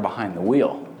drunk driver behind the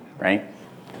wheel, right?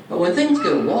 But when things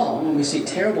go wrong, when we see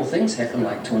terrible things happen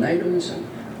like tornadoes and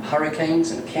hurricanes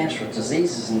and cancerous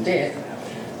diseases and death,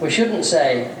 we shouldn't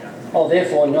say, Oh,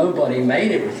 therefore nobody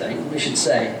made everything. We should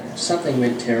say something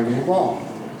went terribly wrong.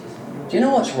 Do you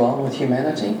know what's wrong with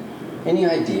humanity? Any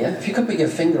idea? If you could put your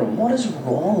finger on what is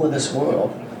wrong with this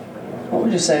world, what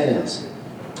would you say it is?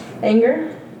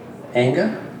 Anger,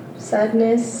 Anger?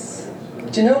 sadness.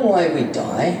 Do you know why we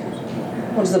die?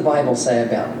 What does the Bible say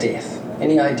about death?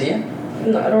 Any idea?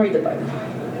 No, I don't read the Bible.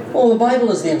 Well, the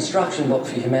Bible is the instruction book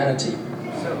for humanity.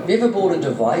 Have you ever bought a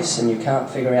device and you can't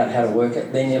figure out how to work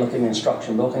it? Then you look in the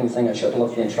instruction book and you think, I should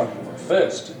look at the instruction book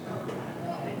first.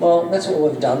 Well, that's what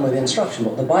we've done with the instruction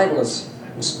book. The Bible is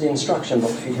the instruction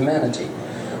book for humanity.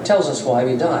 It tells us why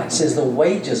we die. It says the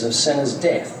wages of sin is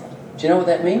death. Do you know what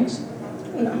that means?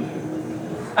 No.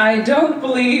 I don't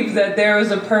believe that there was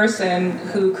a person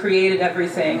who created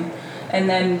everything and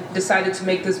then decided to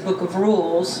make this book of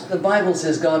rules. The Bible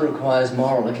says God requires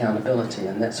moral accountability,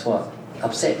 and that's what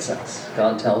upsets us.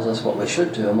 God tells us what we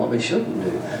should do and what we shouldn't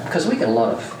do. Because we get a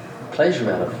lot of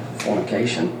pleasure out of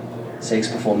fornication, sex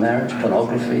before marriage,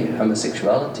 pornography,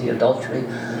 homosexuality, adultery.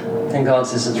 And God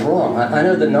says it's wrong. I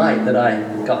know the night that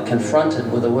I got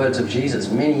confronted with the words of Jesus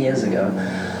many years ago,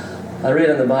 I read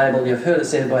in the Bible, you've heard it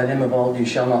said by them of old, you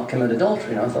shall not commit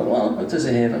adultery. And I thought, well, if there's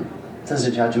a heaven, if there's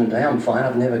a judgment day, I'm fine,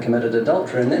 I've never committed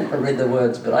adultery. And then I read the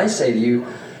words, but I say to you,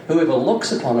 whoever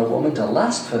looks upon a woman to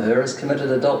lust for her has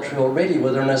committed adultery already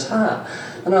with her in his heart.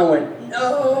 And I went,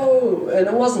 no! And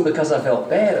it wasn't because I felt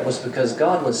bad, it was because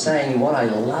God was saying what I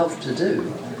love to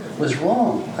do was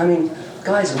wrong. I mean,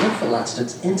 guys live for lust,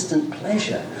 it's instant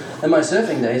pleasure. In my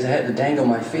surfing days, I had to dangle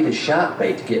my feet as shark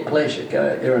bait to get pleasure,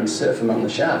 go out there and surf among the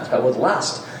sharks. But with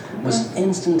lust, it was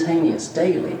instantaneous,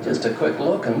 daily, just a quick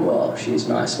look and, whoa, she's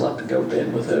nice, love to go to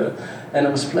bed with her. And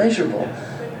it was pleasurable,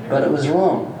 but it was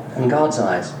wrong in God's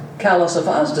eyes. Carlos, if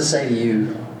I was to say to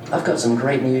you, I've got some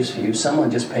great news for you, someone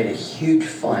just paid a huge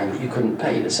fine that you couldn't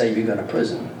pay to save you go to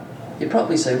prison, you'd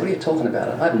probably say, what are you talking about?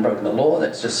 I haven't broken the law,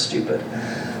 that's just stupid.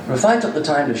 But if I took the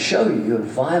time to show you had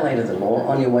violated the law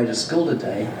on your way to school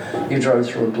today, you drove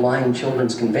through a blind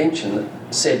children's convention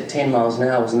that said 10 miles an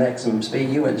hour was the maximum speed,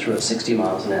 you went through at 60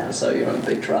 miles an hour, so you're in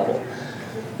big trouble.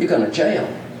 You're going to jail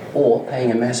or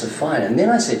paying a massive fine. And then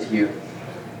I said to you,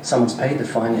 someone's paid the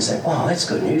fine, you say, oh, that's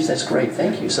good news, that's great,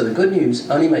 thank you. So the good news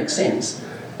only makes sense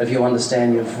if you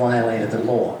understand you've violated the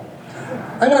law.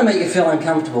 I'm going to make you feel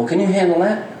uncomfortable. Can you handle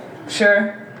that?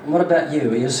 Sure. What about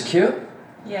you? Are you secure?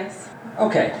 Yes.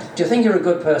 Okay. Do you think you're a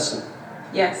good person?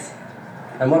 Yes.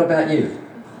 And what about you?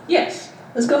 Yes.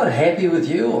 Is God happy with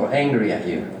you or angry at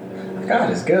you? God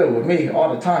is good with me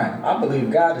all the time. I believe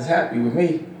God is happy with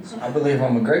me. I believe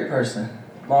I'm a great person.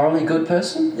 Morally good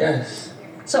person? Yes.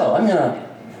 So I'm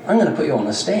gonna put you on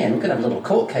the stand. We're gonna have a little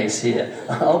court case here.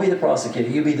 I'll be the prosecutor,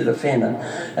 you be the defendant,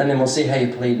 and then we'll see how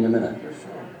you plead in a minute.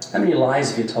 How many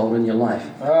lies have you told in your life?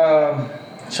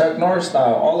 Chuck Norris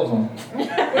style, all of them.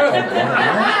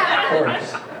 Of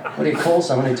course. What do you call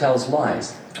someone who tells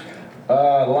lies?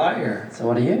 Liar. So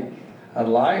what are you? A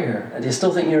liar. Do you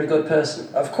still think you're a good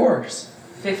person? Of course.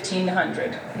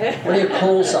 1,500. What do you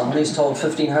call someone who's told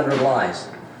 1,500 lies?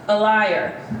 A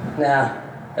liar. Now,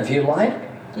 have you lied?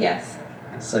 Yes.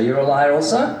 So you're a liar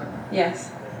also? Yes.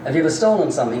 Have you ever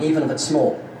stolen something, even if it's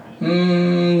small?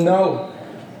 No.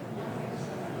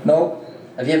 Nope.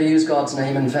 Have you ever used God's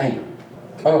name in vain?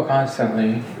 Oh,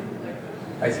 constantly.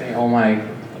 I say, oh my,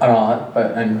 a lot,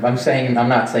 but I'm not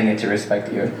saying it to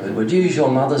respect you. Would you use your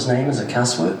mother's name as a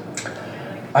cuss word?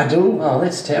 I do. Oh,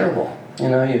 that's terrible. You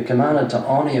know, you're commanded to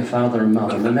honor your father and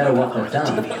mother, no matter what they've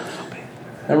done.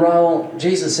 And Raul,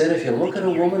 Jesus said, if you look at a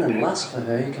woman and lust for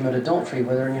her, you commit adultery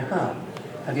with her in your heart.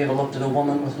 Have you ever looked at a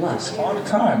woman with lust? All the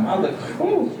time. I look,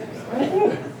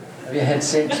 Have you had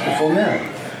sex before marriage?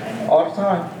 all the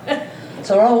time.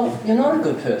 So, Raul, you're not a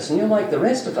good person. You're like the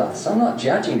rest of us. I'm not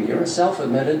judging you. You're a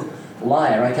self-admitted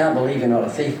liar. I can't believe you're not a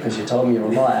thief because you told me you're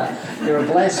a liar. You're a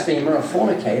blasphemer, a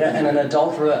fornicator, and an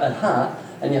adulterer at heart,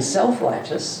 and you're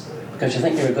self-righteous because you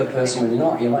think you're a good person when you're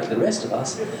not. You're like the rest of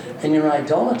us. And you're an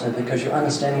idolater because your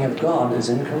understanding of God is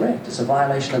incorrect. It's a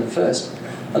violation of the first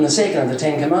and the second of the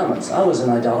 10 Commandments. I was an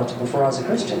idolater before I was a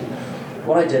Christian.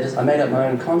 What I did is I made up my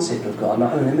own concept of God,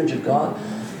 my own image of God.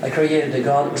 I created a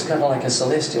God that was kind of like a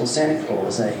celestial Santa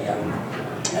Claus,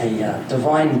 a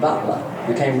divine butler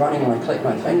who came running when I clicked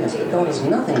my fingers. But God is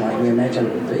nothing like we imagine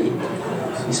it would be.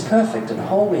 He's perfect and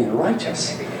holy and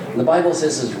righteous. And the Bible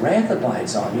says His wrath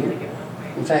abides on you.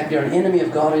 In fact, you're an enemy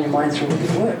of God in your mind through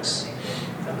wicked works.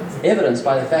 Evidenced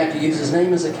by the fact you use His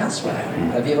name as a cuss word.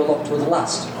 Have you ever looked with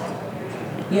lust?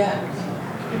 Yeah.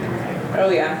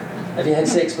 Oh, yeah. Have you had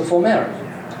sex before marriage?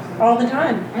 All the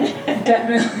time.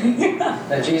 Definitely.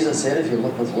 Now, Jesus said, if you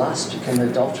look with lust, you commit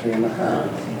adultery in the heart.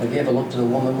 Have you ever looked at a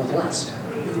woman with lust?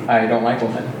 I don't like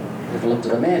women. Ever looked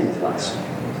at a man with lust?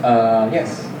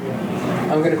 Yes.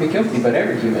 I'm going to be guilty, but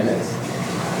every human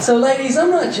is. So ladies,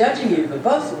 I'm not judging you, but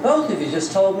both of you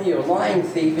just told me you're lying,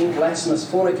 thieving, blasphemous,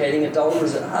 fornicating,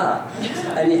 adulterers at heart.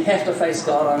 And you have to face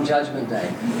God on Judgment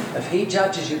Day. If He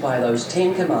judges you by those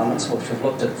 10 commandments, which we've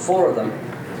looked at 4 of them,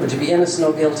 would you be innocent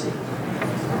or guilty?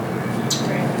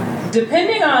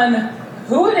 Depending on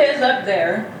who it is up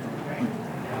there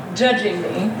judging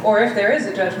me, or if there is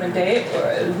a judgment day,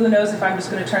 or who knows if I'm just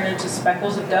going to turn into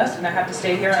speckles of dust and I have to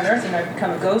stay here on earth and I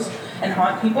become a ghost and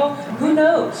haunt people, who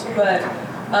knows? But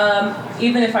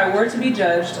even if I were to be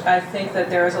judged, I think that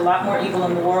there is a lot more evil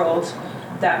in the world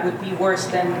that would be worse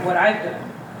than what I've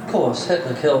done. Of course,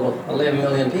 Hitler killed 11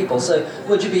 million people, so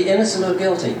would you be innocent or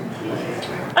guilty?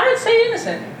 I would say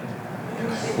innocent.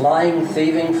 Lying,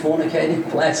 thieving, fornicating,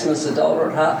 blasphemous,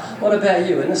 adulterer at heart. What about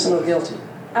you, innocent or guilty?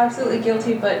 Absolutely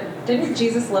guilty, but didn't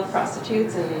Jesus love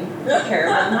prostitutes and care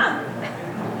of them?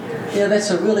 Yeah, that's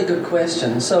a really good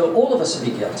question. So all of us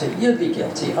would be guilty. You'd be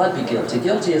guilty. I'd be guilty.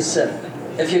 Guilty is sin.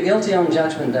 If you're guilty on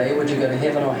Judgment Day, would you go to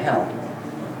heaven or hell?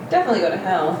 Definitely go to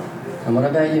hell. And what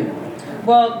about you?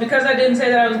 Well, because I didn't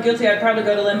say that I was guilty, I'd probably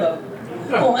go to limbo.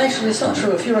 Well, actually, it's not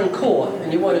true. If you're in court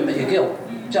and you won't admit your guilt,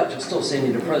 the judge will still send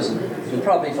you to prison. And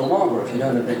probably for longer if you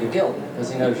don't admit your guilt,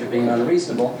 because he knows you're being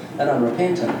unreasonable and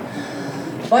unrepentant.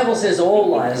 The Bible says all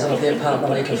liars are of their part in the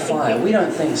lake of fire. We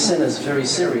don't think sin is very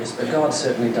serious, but God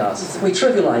certainly does. We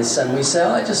trivialize sin. We say,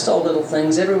 I just stole little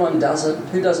things. Everyone does it.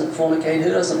 Who doesn't fornicate? Who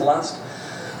doesn't lust?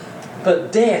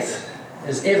 But death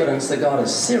is evidence that God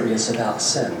is serious about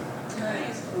sin.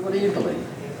 What do you believe?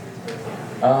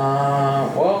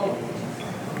 Well,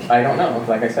 I don't know.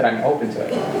 Like I said, I'm open to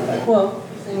it. Well,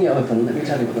 then you're open. Let me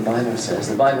tell you what the Bible says.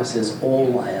 The Bible says all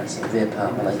liars have their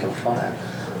part in the lake of fire.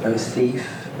 No thief,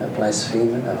 no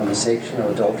blasphemer, no homosexual, no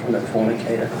adulterer, no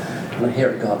fornicator, no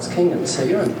heir of God's kingdom. So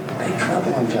you're in big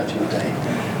trouble on Judgment Day.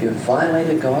 You've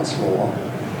violated God's law.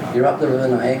 You're up the river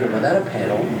Niagara without a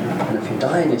paddle, and if you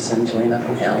die in your sins, you'll end up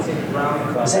in hell.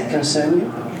 Does that concern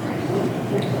you?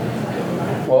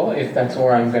 Well, if that's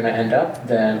where I'm going to end up,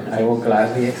 then I will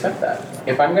gladly accept that.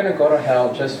 If I'm going to go to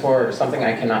hell just for something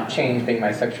I cannot change, being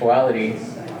my sexuality,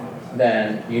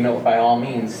 then, by all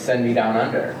means, send me down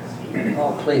under.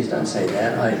 Oh, please don't say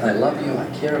that. I love you, I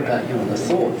care about you, and the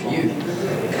thought of you,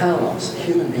 Carlos, a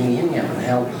human being ending up in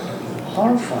hell,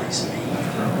 horrifies me.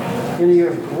 You're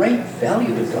of great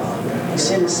value to God. He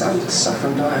sent His Son to suffer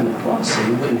and die on the cross so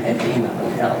you wouldn't have to end up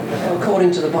in hell.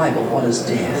 According to the Bible, what is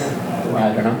death?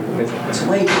 I don't know. It's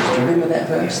wages. Do you remember that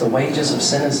verse? The wages of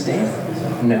sin is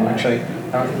death? No, actually.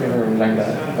 I don't think we ever learned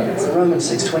that. But it's in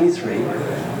Romans 6:23.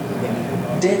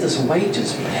 Death is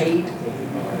wages paid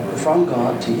from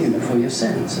God to you for your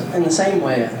sins. In the same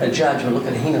way, a judge will look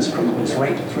at heinous criminals,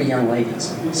 raped 3 young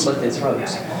ladies, slit their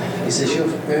throats. He says,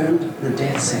 you've earned the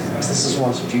death sentence. This is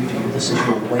what's due to you. This is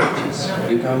your wages.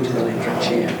 You're going to the electric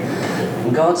chair.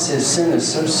 And God says sin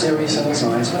is so serious in His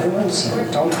eyes. But also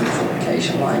adultery,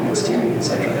 fornication, lying, and stealing,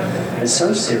 etc. It's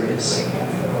so serious,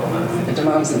 it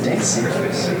demands the death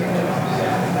sentence.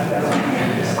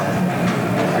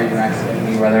 Are you asking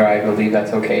me whether I believe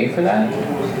that's okay for that?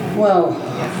 Well,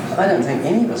 I don't think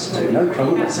any of us do. No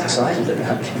criminal's excited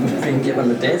about being given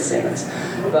the death sentence.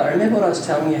 But remember what I was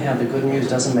telling you, how the good news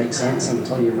doesn't make sense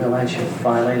until you realize you've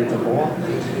violated the law?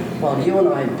 Well, you and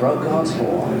I broke God's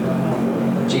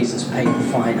law. Jesus paid the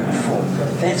fine in full.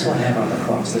 That's what happened on the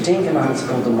cross. The 10 Commandments are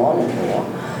called the moral law.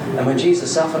 And when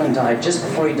Jesus suffered and died, just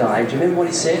before He died, do you remember what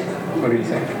He said? What did He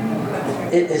say?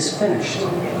 It is finished.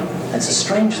 That's a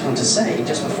strange thing to say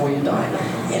just before you die.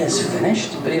 It is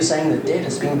finished, but He was saying the debt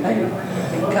has been paid.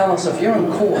 Carlos, if you're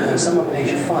in court and someone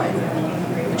pays you fine,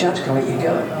 the judge can let you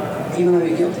go. Even though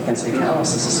you're guilty, can say,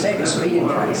 Carlos, this is a stag speeding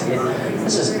case here.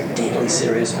 This is deadly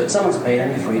serious, but someone's paid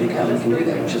and you're free to come. You can do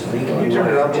that, which is legal. You turn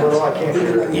it up a little, I can't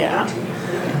hear it. Yeah.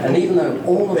 And even though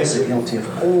all of us are guilty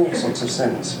of all sorts of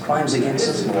sins, crimes against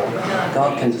His law,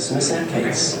 God can dismiss our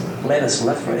case, let us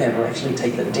live forever, actually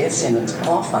take the death sentence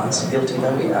off us, guilty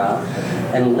though we are,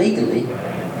 and legally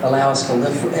allow us to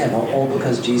live forever, all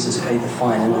because Jesus paid the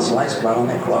fine in His life's blood on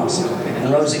that cross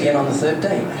and rose again on the 3rd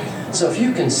day. So if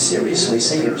you can seriously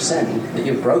see your sin, that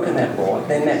you've broken that law,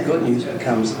 then that good news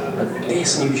becomes the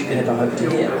best news you could ever hope to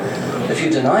hear. If you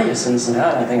deny your sins and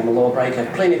I don't think I'm a lawbreaker,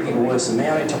 plenty of people worse than me,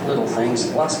 I only took little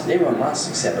things, lust, everyone lusts,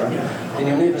 etc., then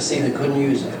you'll never see the good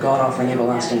news of God offering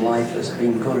everlasting life as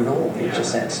being good at all. It's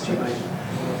just that stupid.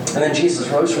 And then Jesus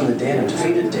rose from the dead and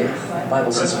defeated death. The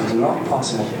Bible says it was not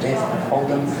possible for death to hold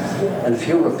Him. And if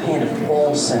you'll repent of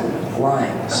all sin,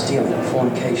 lying, stealing,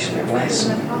 fornication,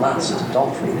 blasphemy, lust,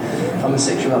 adultery,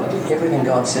 homosexuality, everything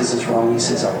God says is wrong, He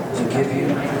says, I'll forgive you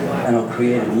and and He'll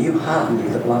create a new heart in you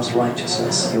that loves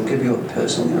righteousness. He'll give you a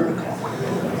personal miracle.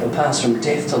 You'll pass from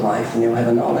death to life, and you'll have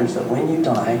a knowledge that when you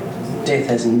die, death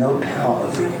has no power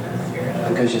over you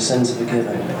because your sins are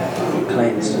forgiven, you're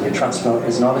cleansed, and your trust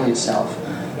is not in yourself,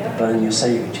 but in your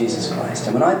Savior, Jesus Christ.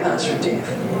 And when I pass through death,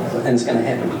 and it's going to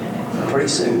happen pretty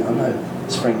soon, I'm no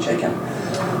spring chicken,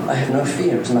 I have no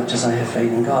fear as much as I have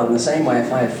faith in God. In the same way,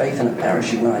 if I have faith in a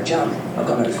parachute when I jump, I've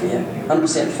got no fear.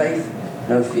 100% faith,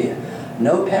 no fear.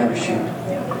 No parachute,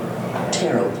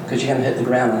 terrible, because you're going to hit the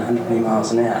ground at 120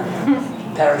 miles an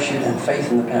hour. Parachute and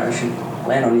faith in the parachute,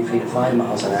 land on your feet at 5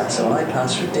 miles an hour. So when I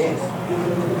pass through death,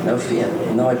 no fear.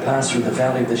 And though I pass through the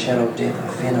valley of the shadow of death,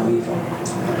 I fear no evil.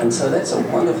 And so that's a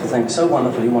wonderful thing, so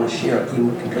wonderful you want to share it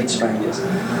even with complete strangers,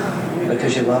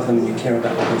 because you love them and you care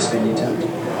about what they spend eternity.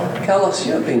 Carlos,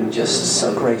 you've been just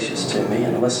so gracious to me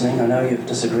and listening. I know you've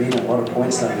disagreed on a lot of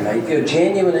points that I've made. You're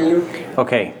genuine and you're...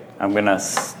 Okay, I'm going to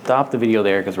stop the video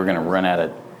there because we're going to run out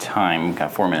of time. We've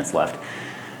got 4 minutes left.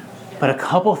 But a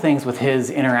couple things with his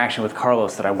interaction with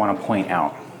Carlos that I want to point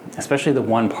out, especially the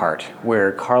one part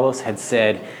where Carlos had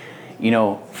said, you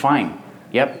know, fine,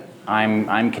 yep,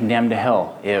 I'm condemned to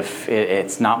hell. If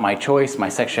it's not my choice, my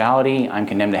sexuality, I'm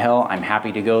condemned to hell. I'm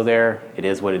happy to go there. It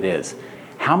is what it is.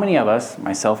 How many of us,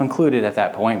 myself included at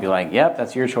that point, be like, yep,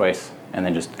 that's your choice, and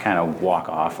then just kind of walk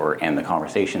off or end the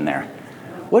conversation there?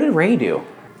 What did Ray do?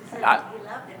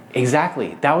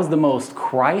 Exactly. That was the most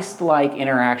Christ-like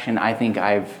interaction I think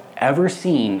I've ever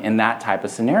seen in that type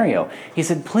of scenario. He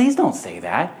said, please don't say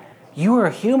that. You are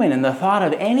a human, and the thought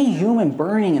of any human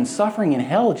burning and suffering in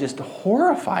hell just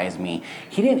horrifies me.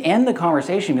 He didn't end the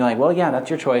conversation and be like, well, yeah, that's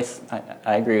your choice.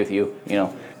 I agree with you. You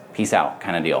know, peace out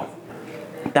kind of deal.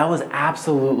 That was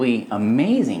absolutely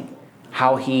amazing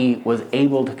how he was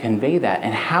able to convey that.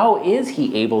 And how is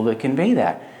he able to convey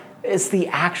that? It's the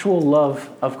actual love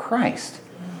of Christ.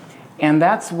 And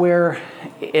that's where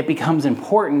it becomes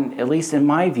important, at least in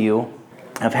my view,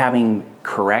 of having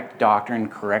correct doctrine,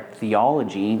 correct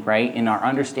theology, right, in our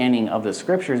understanding of the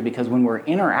scriptures, because when we're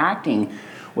interacting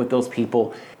with those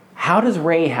people, how does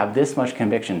Ray have this much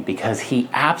conviction? Because he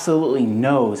absolutely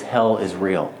knows hell is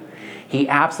real. He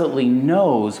absolutely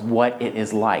knows what it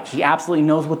is like. He absolutely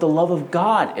knows what the love of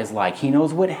God is like. He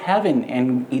knows what heaven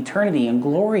and eternity and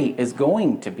glory is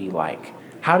going to be like.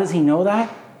 How does he know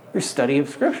that? Through study of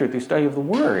Scripture, through study of the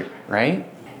Word, right?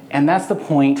 And that's the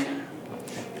point.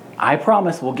 I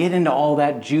promise we'll get into all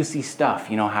that juicy stuff.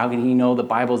 You know, how can he know the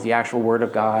Bible's the actual Word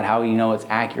of God? How do you know it's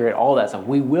accurate? All that stuff.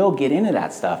 We will get into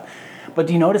that stuff. But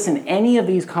do you notice in any of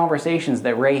these conversations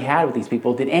that Ray had with these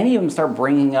people, did any of them start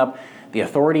bringing up the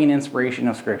authority and inspiration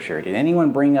of Scripture? Did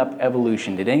anyone bring up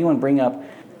evolution? Did anyone bring up...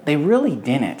 They really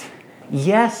didn't.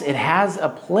 Yes, it has a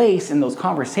place in those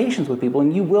conversations with people,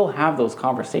 and you will have those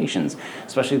conversations,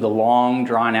 especially the long,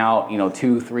 drawn-out,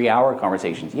 2-3 hour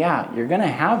conversations. Yeah, you're going to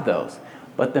have those.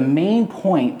 But the main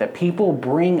point that people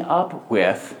bring up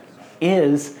with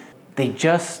is they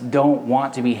just don't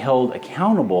want to be held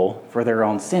accountable for their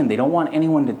own sin. They don't want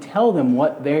anyone to tell them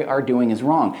what they are doing is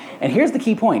wrong. And here's the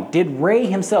key point. Did Ray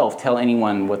himself tell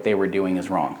anyone what they were doing is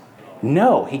wrong?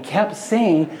 No, he kept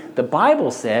saying the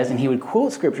Bible says, and he would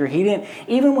quote Scripture. He didn't,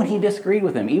 even when he disagreed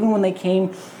with them, even when they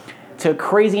came to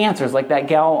crazy answers like that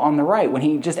gal on the right, when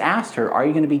he just asked her, are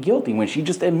you going to be guilty? When she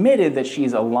just admitted that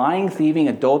she's a lying, thieving,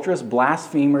 adulterous,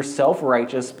 blasphemer,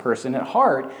 self-righteous person at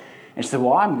heart, and she said,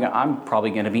 well, I'm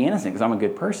probably going to be innocent because I'm a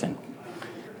good person.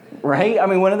 Right? I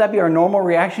mean, wouldn't that be our normal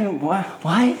reaction? What?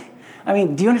 I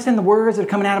mean, do you understand the words that are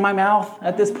coming out of my mouth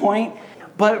at this point?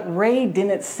 But Ray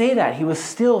didn't say that. He was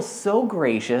still so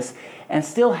gracious and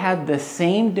still had the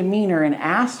same demeanor and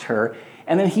asked her.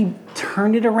 And then he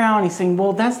turned it around. He's saying,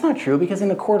 well, that's not true because in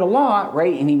the court of law,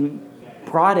 right? And he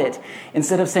brought it,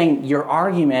 instead of saying your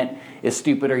argument is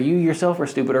stupid or you yourself are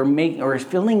stupid or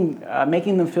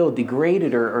making them feel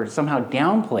degraded or somehow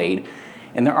downplayed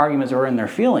in their arguments or in their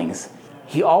feelings.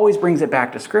 He always brings it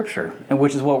back to Scripture, and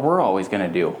which is what we're always going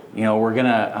to do. We're going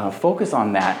to focus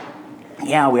on that.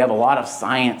 Yeah, we have a lot of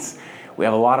science, we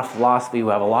have a lot of philosophy,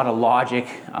 we have a lot of logic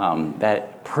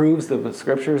that proves the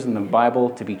Scriptures and the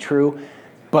Bible to be true,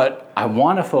 but I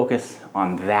want to focus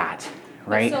on that,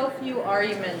 right? So few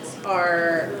arguments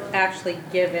are actually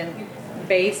given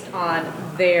based on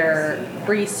their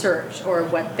research or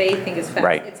what they think is fact.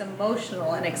 Right. It's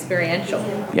emotional and experiential.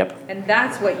 Yep. And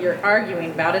that's what you're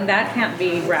arguing about, and that can't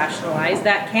be rationalized,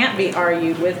 that can't be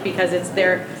argued with because it's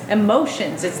their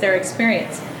emotions, it's their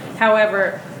experience.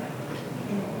 However,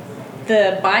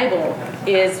 the Bible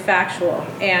is factual,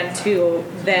 and to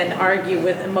then argue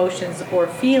with emotions or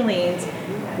feelings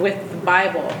with the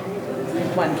Bible,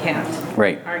 one can't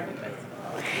argue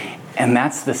with. And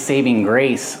that's the saving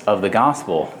grace of the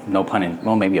gospel. No pun in,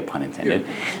 well, maybe a pun intended.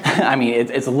 I mean,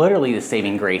 it's literally the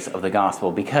saving grace of the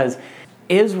gospel, because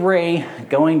is Ray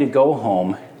going to go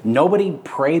home? Nobody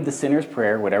prayed the sinner's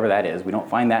prayer, whatever that is. We don't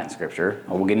find that in Scripture.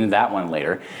 We'll get into that one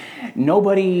later.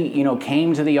 Nobody,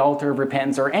 came to the altar of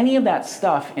repentance or any of that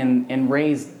stuff in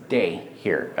Ray's day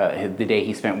here, the day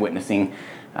he spent witnessing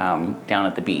down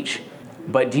at the beach.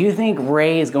 But do you think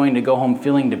Ray is going to go home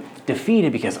feeling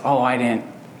defeated because, I didn't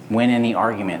win any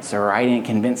arguments, or I didn't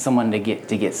convince someone to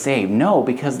get saved? No,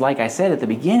 because like I said at the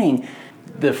beginning,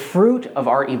 the fruit of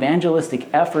our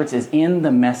evangelistic efforts is in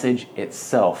the message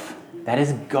itself. That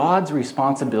is God's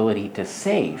responsibility to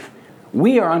save.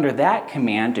 We are under that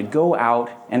command to go out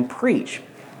and preach,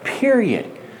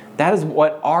 period. That is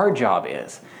what our job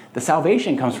is. The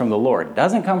salvation comes from the Lord. It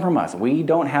doesn't come from us. We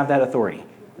don't have that authority,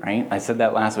 right? I said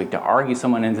that last week. To argue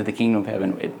someone into the kingdom of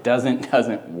heaven, it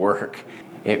doesn't work.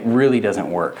 It really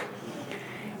doesn't work.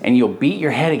 And you'll beat your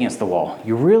head against the wall.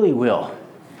 You really will.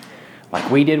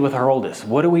 Like we did with our oldest.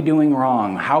 What are we doing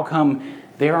wrong? How come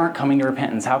they aren't coming to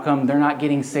repentance? How come they're not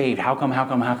getting saved? How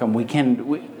come? We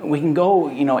can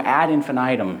go, ad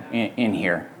infinitum in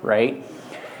here, right?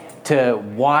 To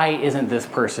why isn't this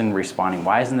person responding?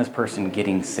 Why isn't this person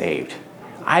getting saved?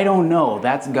 I don't know.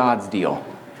 That's God's deal.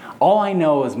 All I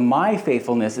know is my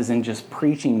faithfulness is in just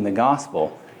preaching the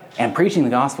gospel, and preaching the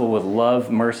gospel with love,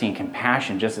 mercy, and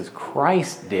compassion, just as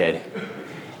Christ did,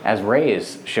 as Ray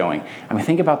is showing. I mean,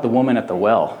 think about the woman at the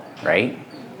well, right?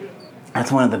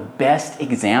 That's one of the best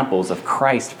examples of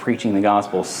Christ preaching the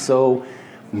gospel so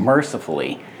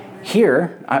mercifully.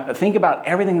 Here, think about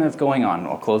everything that's going on.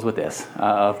 I'll close with this,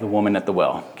 of the woman at the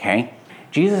well, okay?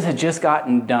 Jesus had just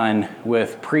gotten done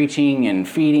with preaching and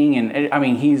feeding, and I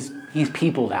mean, he's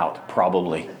peopled out,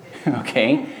 probably,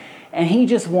 okay? And he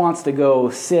just wants to go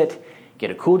sit,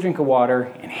 get a cool drink of water,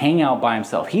 and hang out by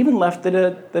himself. He even left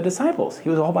the disciples. He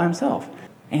was all by himself.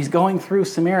 And he's going through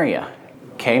Samaria.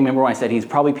 Okay, remember when I said he's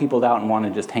probably peopled out and wanted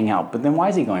to just hang out. But then why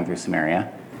is he going through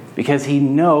Samaria? Because he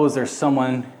knows there's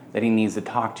someone that he needs to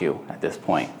talk to at this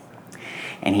point.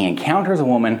 And he encounters a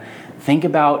woman. Think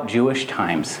about Jewish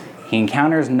times. He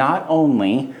encounters not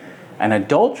only an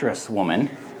adulterous woman,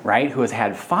 right, who has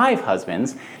had 5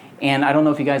 husbands. And I don't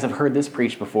know if you guys have heard this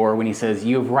preached before, when he says,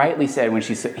 "You have rightly said," when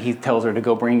he tells her to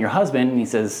go bring your husband, and she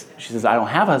says, "I don't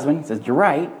have a husband." He says, "You're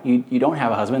right, you don't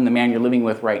have a husband. The man you're living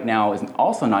with right now is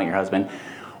also not your husband."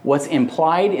 What's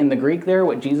implied in the Greek there,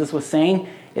 what Jesus was saying,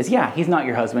 is, yeah, he's not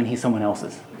your husband, he's someone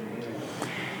else's.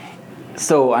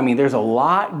 So, I mean, there's a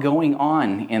lot going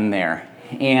on in there.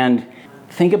 And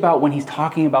think about when he's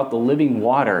talking about the living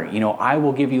water, "I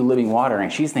will give you living water."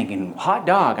 And she's thinking, hot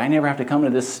dog, I never have to come to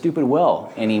this stupid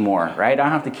well anymore, right? I don't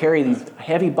have to carry these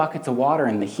heavy buckets of water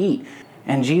in the heat.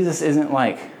 And Jesus isn't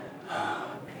like,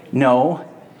 no,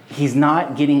 he's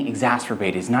not getting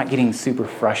exacerbated. He's not getting super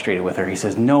frustrated with her. He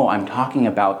says, no, I'm talking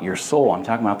about your soul. I'm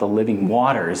talking about the living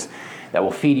waters that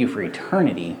will feed you for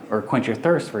eternity, or quench your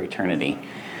thirst for eternity.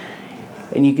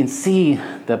 And you can see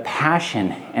the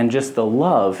passion and just the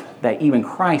love that even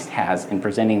Christ has in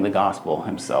presenting the gospel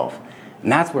himself. And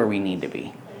that's where we need to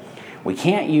be. We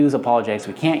can't use apologetics,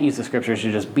 we can't use the scriptures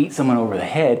to just beat someone over the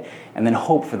head and then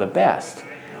hope for the best.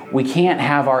 We can't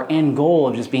have our end goal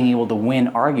of just being able to win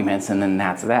arguments and then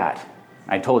that's that.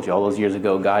 I told you all those years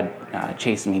ago, God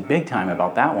chased me big time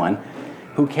about that one.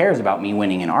 Who cares about me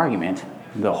winning an argument?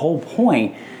 The whole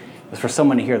point is for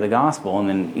someone to hear the gospel and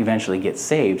then eventually get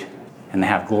saved and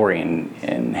have glory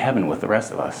in heaven with the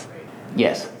rest of us.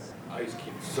 Yes?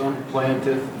 Some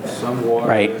planted, some watered,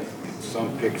 right.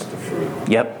 Some picks the fruit.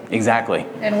 Yep, exactly.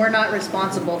 And we're not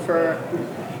responsible for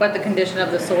what the condition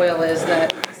of the soil is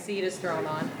that seed is thrown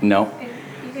on. No. And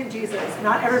even Jesus,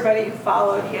 not everybody who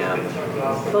followed him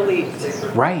believed.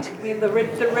 Right. I mean, the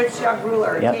rich young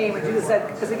ruler came, and Jesus said,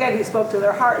 because again, he spoke to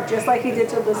their heart, just like he did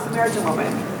to the Samaritan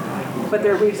woman. But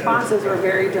their responses were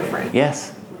very different.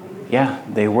 Yes. Yeah,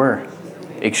 they were.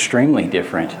 Extremely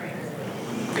different.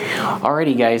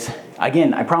 Alrighty, guys.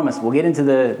 Again, I promise we'll get into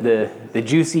the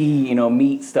juicy,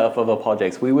 meat stuff of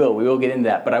apologetics. We will get into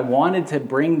that. But I wanted to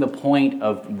bring the point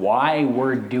of why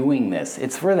we're doing this.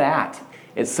 It's for that.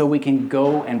 It's so we can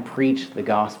go and preach the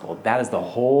gospel. That is the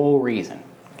whole reason.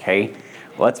 Okay?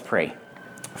 Let's pray.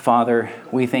 Father,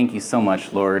 we thank you so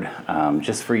much, Lord,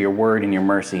 just for your word and your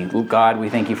mercy. God, we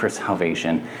thank you for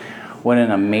salvation. What an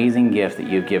amazing gift that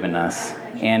you've given us.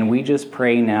 And we just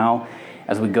pray now,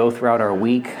 as we go throughout our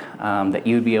week, that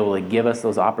you would be able to give us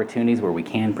those opportunities where we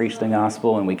can preach the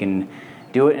gospel and we can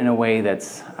do it in a way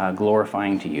that's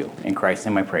glorifying to you. In Christ's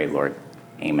name I pray, Lord.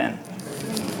 Amen.